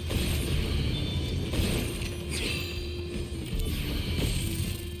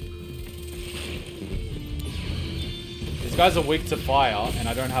 These guys are weak to fire, and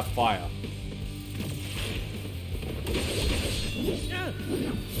I don't have fire.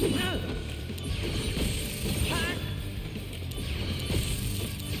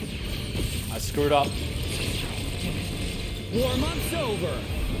 I screwed up. Warm-up's over.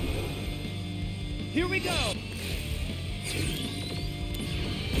 Here we go.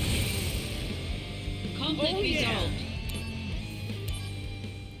 Conflict resolved.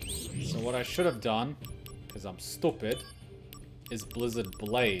 So what I should have done, because I'm stupid, is Blizzard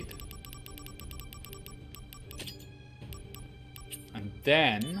Blade. And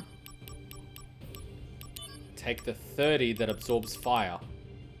then take the 30 that absorbs fire.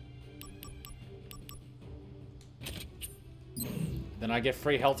 Then I get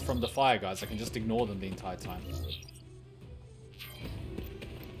free health from the fire guys. I can just ignore them the entire time.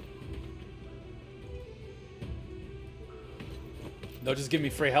 They'll just give me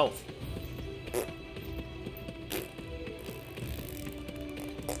free health.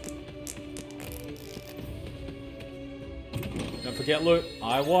 Don't forget loot.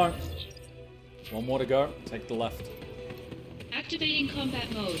 I won't. One more to go. Take the left. Activating combat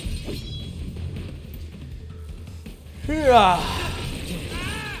mode.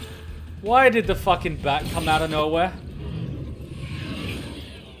 Why did the fucking bat come out of nowhere?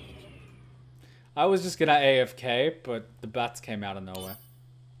 I was just gonna AFK, but the bats came out of nowhere.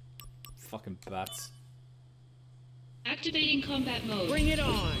 Fucking bats. Activating combat mode. Bring it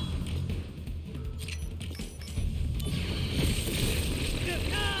on.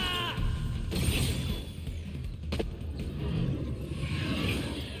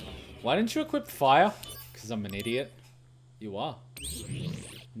 Why didn't you equip fire? Because I'm an idiot. You are.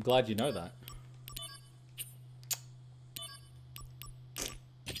 I'm glad you know that.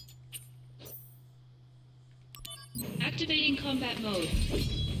 Activating combat mode.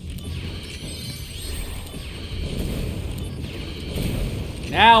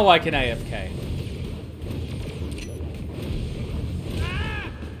 Now I can AFK.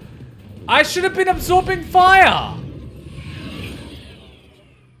 I should have been absorbing fire!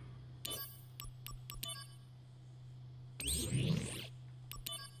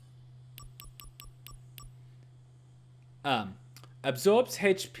 Absorbs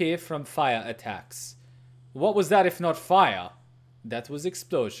HP from fire attacks. What was that if not fire? That was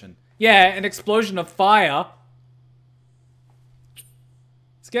explosion. Yeah, an explosion of fire.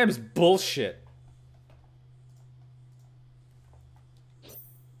 This game is bullshit.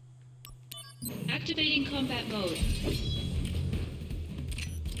 Activating combat mode.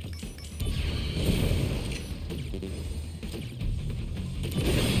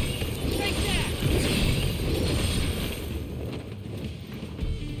 Take that.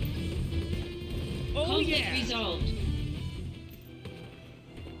 Oh Conflict yeah. resolved.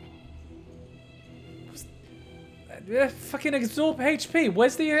 Fucking absorb HP.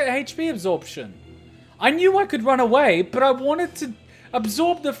 Where's the HP absorption? I knew I could run away, but I wanted to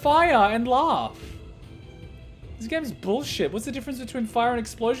absorb the fire and laugh. This game's bullshit. What's the difference between fire and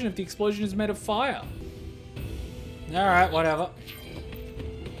explosion if the explosion is made of fire? Alright, whatever.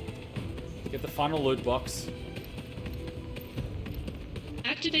 Get the final loot box.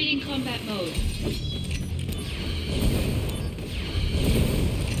 Activating combat mode.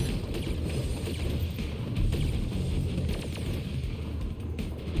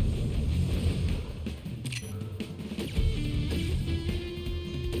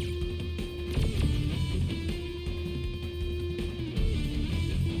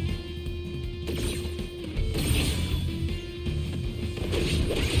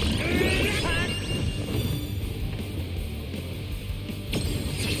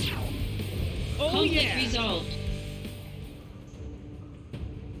 Conflict resolved.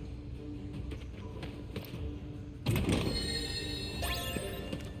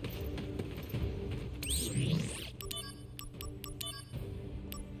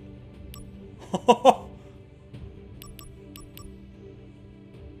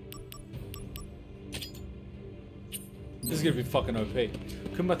 This is gonna be fucking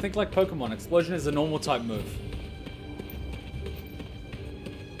OP. Kuma, think like Pokemon. Explosion is a normal type move.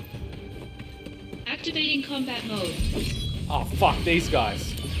 Activating combat mode. Oh, fuck these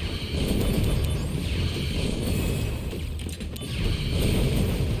guys.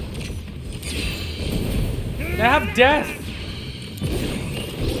 They have death.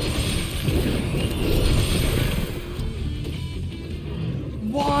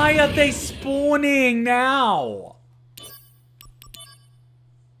 Why are they spawning now?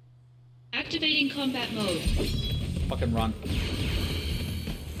 Activating combat mode. Fucking run.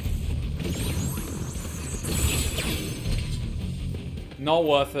 Not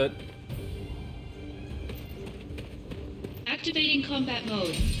worth it. Activating combat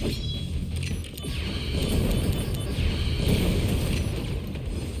mode.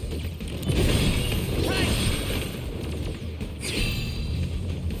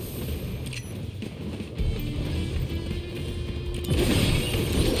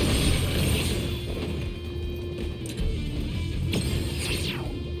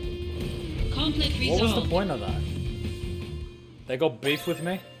 Conflict resolved. What was the point of that? They got beef with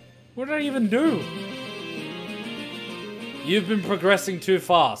me? What did I even do? You've been progressing too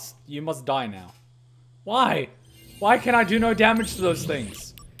fast. You must die now. Why? Why can I do no damage to those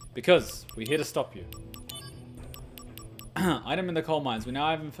things? Because we're here to stop you. Item in the coal mines. We now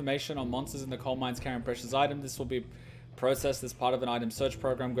have information on monsters in the coal mines carrying precious items. This will be processed as part of an item search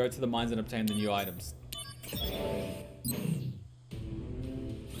program. Go to the mines and obtain the new items.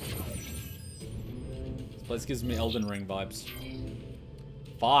 This place gives me Elden Ring vibes.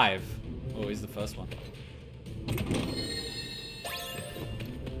 5. Oh, he's the first one.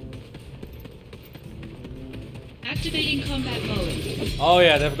 Activating combat mode. Oh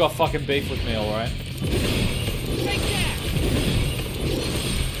yeah, they've got fucking beef with me, alright. Take that!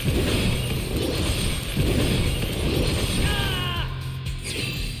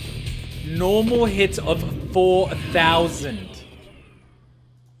 Normal hit of 4,000.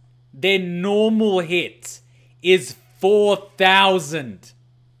 Their normal hit is 4,000.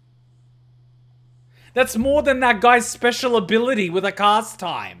 That's more than that guy's special ability with a cast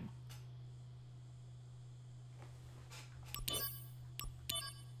time.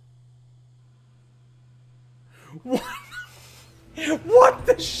 What? What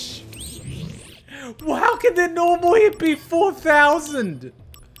the sh... How can their normal hit be 4,000?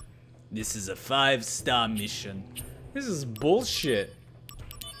 This is a 5-star mission. This is bullshit.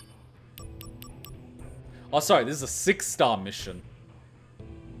 Oh, sorry, this is a 6-star mission.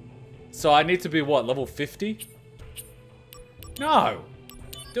 So I need to be, what, level 50? No!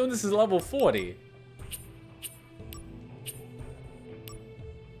 Doing this is level 40.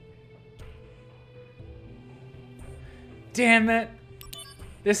 Damn it!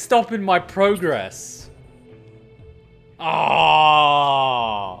 They're stopping my progress.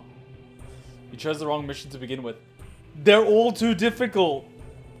 Ah! You chose the wrong mission to begin with. They're all too difficult.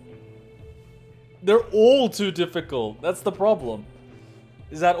 They're all too difficult. That's the problem.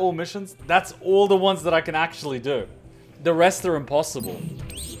 Is that all missions? That's all the ones that I can actually do. The rest are impossible.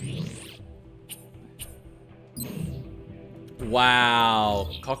 Wow.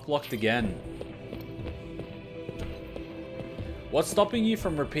 Cock-blocked again. What's stopping you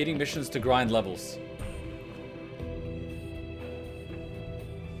from repeating missions to grind levels?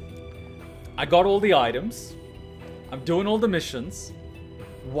 I got all the items. I'm doing all the missions.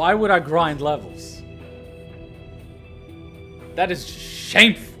 Why would I grind levels? That is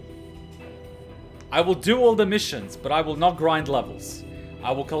shameful. I will do all the missions, but I will not grind levels.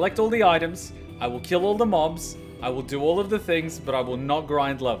 I will collect all the items. I will kill all the mobs. I will do all of the things, but I will not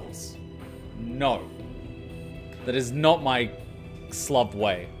grind levels. No. That is not my slub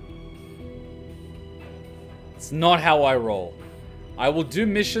way. It's not how I roll. I will do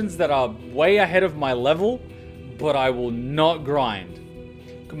missions that are way ahead of my level, but I will not grind.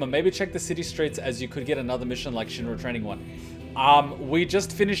 Come on, maybe check the city streets as you could get another mission like Shinra Training 1. We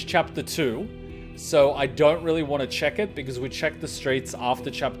just finished chapter 2, so I don't really want to check it because we checked the streets after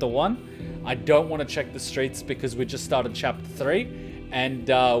chapter 1. I don't want to check the streets because we just started chapter 3,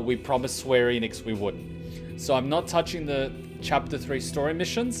 and we promised Square Enix we wouldn't. So I'm not touching the chapter 3 story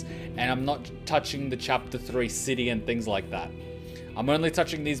missions, and I'm not touching the chapter 3 city and things like that. I'm only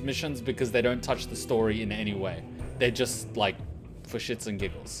touching these missions because they don't touch the story in any way. They're just like for shits and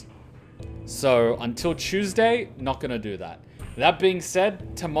giggles. So until Tuesday, not gonna do that. That being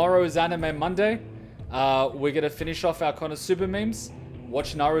said, tomorrow is Anime Monday. We're gonna finish off our Konosuba memes,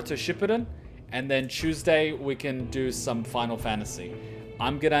 watch Naruto Shippuden, and then Tuesday we can do some Final Fantasy.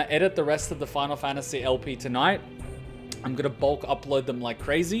 I'm gonna edit the rest of the Final Fantasy LP tonight. I'm gonna bulk upload them like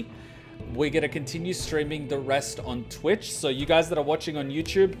crazy. We're gonna continue streaming the rest on Twitch. So you guys that are watching on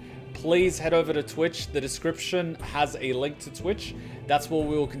YouTube, please head over to Twitch. The description has a link to Twitch. That's where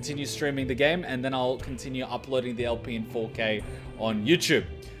we will continue streaming the game, and then I'll continue uploading the LP in 4K on YouTube.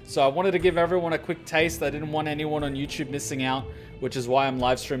 So I wanted to give everyone a quick taste. I didn't want anyone on YouTube missing out, which is why I'm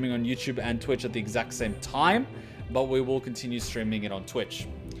live streaming on YouTube and Twitch at the exact same time, but we will continue streaming it on Twitch.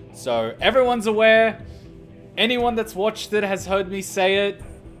 So everyone's aware. Anyone that's watched it has heard me say it.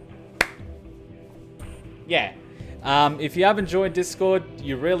 Yeah. If you haven't joined Discord,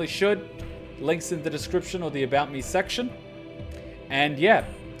 you really should. Links in the description or the About Me section. And yeah,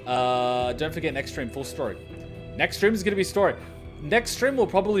 don't forget next stream, full story. Next stream is going to be story. Next stream we'll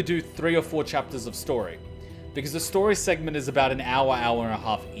probably do 3 or 4 chapters of story, because the story segment is about an hour, hour and a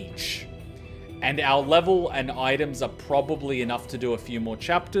half each. And our level and items are probably enough to do a few more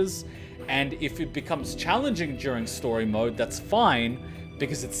chapters. And if it becomes challenging during story mode, that's fine,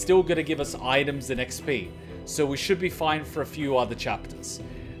 because it's still going to give us items and XP. So we should be fine for a few other chapters.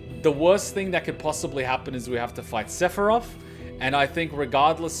 The worst thing that could possibly happen is we have to fight Sephiroth. And I think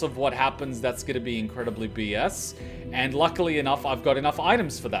regardless of what happens, that's going to be incredibly BS. And luckily enough, I've got enough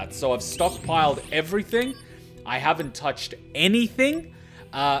items for that. So I've stockpiled everything. I haven't touched anything.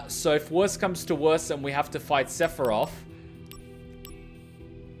 So if worse comes to worse and we have to fight Sephiroth,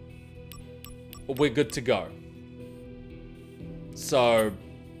 we're good to go. So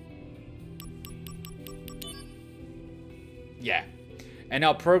yeah. And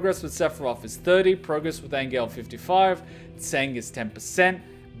our progress with Sephiroth is 30, progress with Angel 55, Tseng is 10%,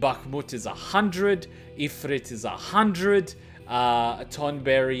 Bakhmut is 100, Ifrit is 100,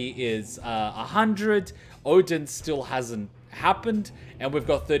 Tonberry is 100, Odin still hasn't happened, and we've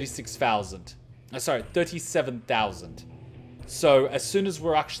got 37,000. So as soon as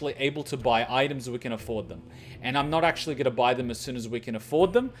we're actually able to buy items, we can afford them. And I'm not actually going to buy them as soon as we can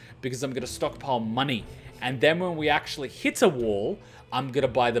afford them, because I'm going to stockpile money. And then when we actually hit a wall, I'm going to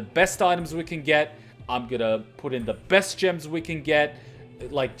buy the best items we can get. I'm going to put in the best gems we can get.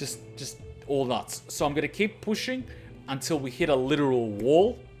 Like, just all nuts. So I'm going to keep pushing until we hit a literal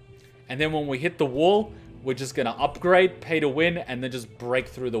wall. And then when we hit the wall, we're just going to upgrade, pay to win, and then just break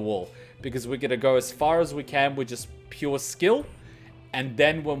through the wall. Because we're going to go as far as we can with just pure skill. And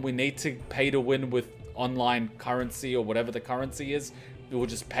then when we need to pay to win with online currency or whatever the currency is, we'll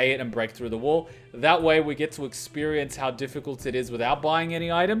just pay it and break through the wall. That way we get to experience how difficult it is without buying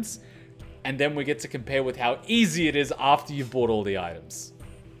any items. And then we get to compare with how easy it is after you've bought all the items.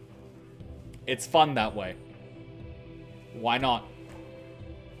 It's fun that way. Why not?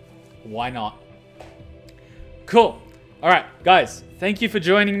 Why not? Cool. Alright, guys. Thank you for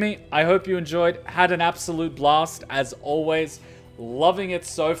joining me. I hope you enjoyed. Had an absolute blast, as always. Loving it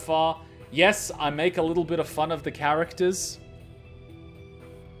so far. Yes, I make a little bit of fun of the characters.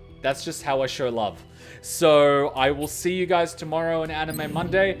 That's just how I show love. So I will see you guys tomorrow on Anime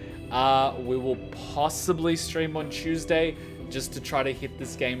Monday. We will possibly stream on Tuesday just to try to hit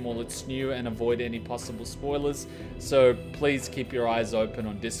this game while it's new and avoid any possible spoilers. So please keep your eyes open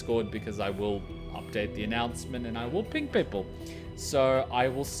on Discord, because I will update the announcement and I will ping people. So I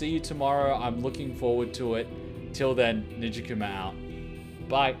will see you tomorrow. I'm looking forward to it. Till then, Nijakuma out.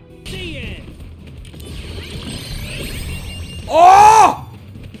 Bye. See ya. Oh!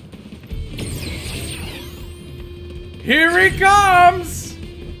 Here he comes!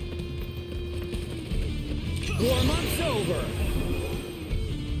 4 months over.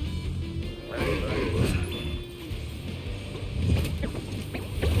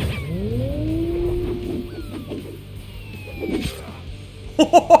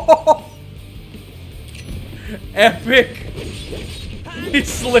 Epic. He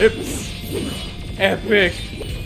slips. Epic.